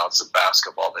ins and outs of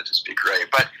basketball, that'd just be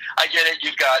great. But I get it.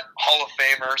 You've got Hall of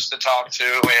Famers to talk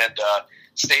to, and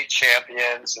state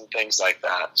champions and things like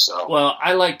that. So, well,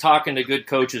 I like talking to good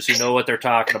coaches who know what they're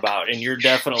talking about, and you're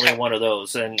definitely one of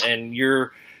those. And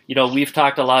you're, we've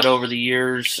talked a lot over the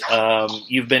years.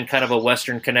 You've been kind of a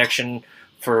Western connection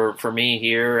for me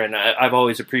here, and I've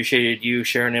always appreciated you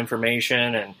sharing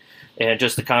information and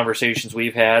just the conversations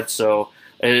we've had. So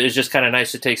it's just kind of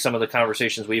nice to take some of the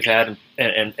conversations we've had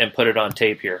and put it on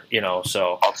tape here,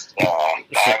 so.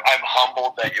 I'm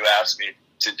humbled that you asked me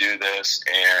to do this,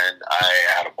 and I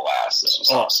had a blast. This was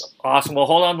awesome. Awesome. Well,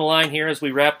 hold on the line here as we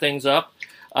wrap things up.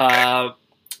 Okay.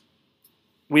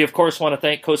 We, of course, want to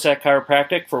thank Cossack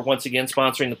Chiropractic for once again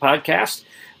sponsoring the podcast.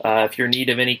 If you're in need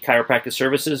of any chiropractic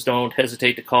services, don't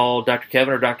hesitate to call Dr.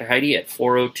 Kevin or Dr. Heidi at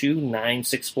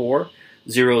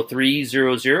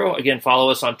 402-964-0300. Again, follow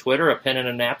us on Twitter at Pen and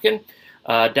a Napkin.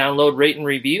 Download, rate, and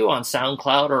review on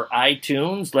SoundCloud or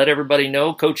iTunes. Let everybody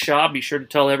know. Coach Shaw, be sure to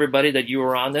tell everybody that you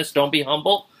were on this. Don't be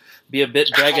humble. Be a bit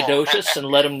braggadocious and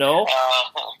let them know.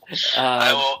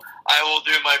 I will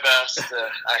do my best.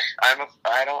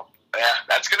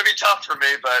 That's going to be tough for me,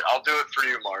 but I'll do it for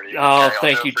you, Marty. Oh,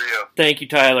 thank you. Thank you,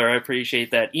 Tyler. I appreciate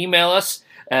that. Email us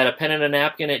at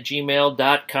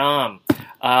penandanapkin@gmail.com.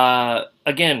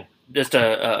 Again, just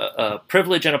a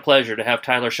privilege and a pleasure to have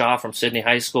Tyler Shaw from Sidney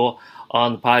High School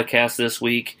on the podcast this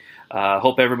week.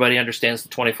 Hope everybody understands the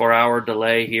 24-hour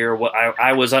delay here.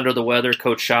 I was under the weather.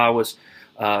 Coach Shaw was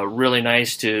really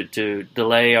nice to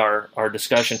delay our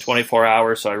discussion 24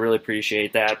 hours, so I really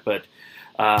appreciate that. But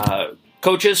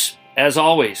coaches, as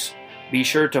always, be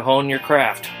sure to hone your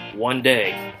craft one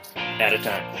day at a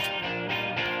time.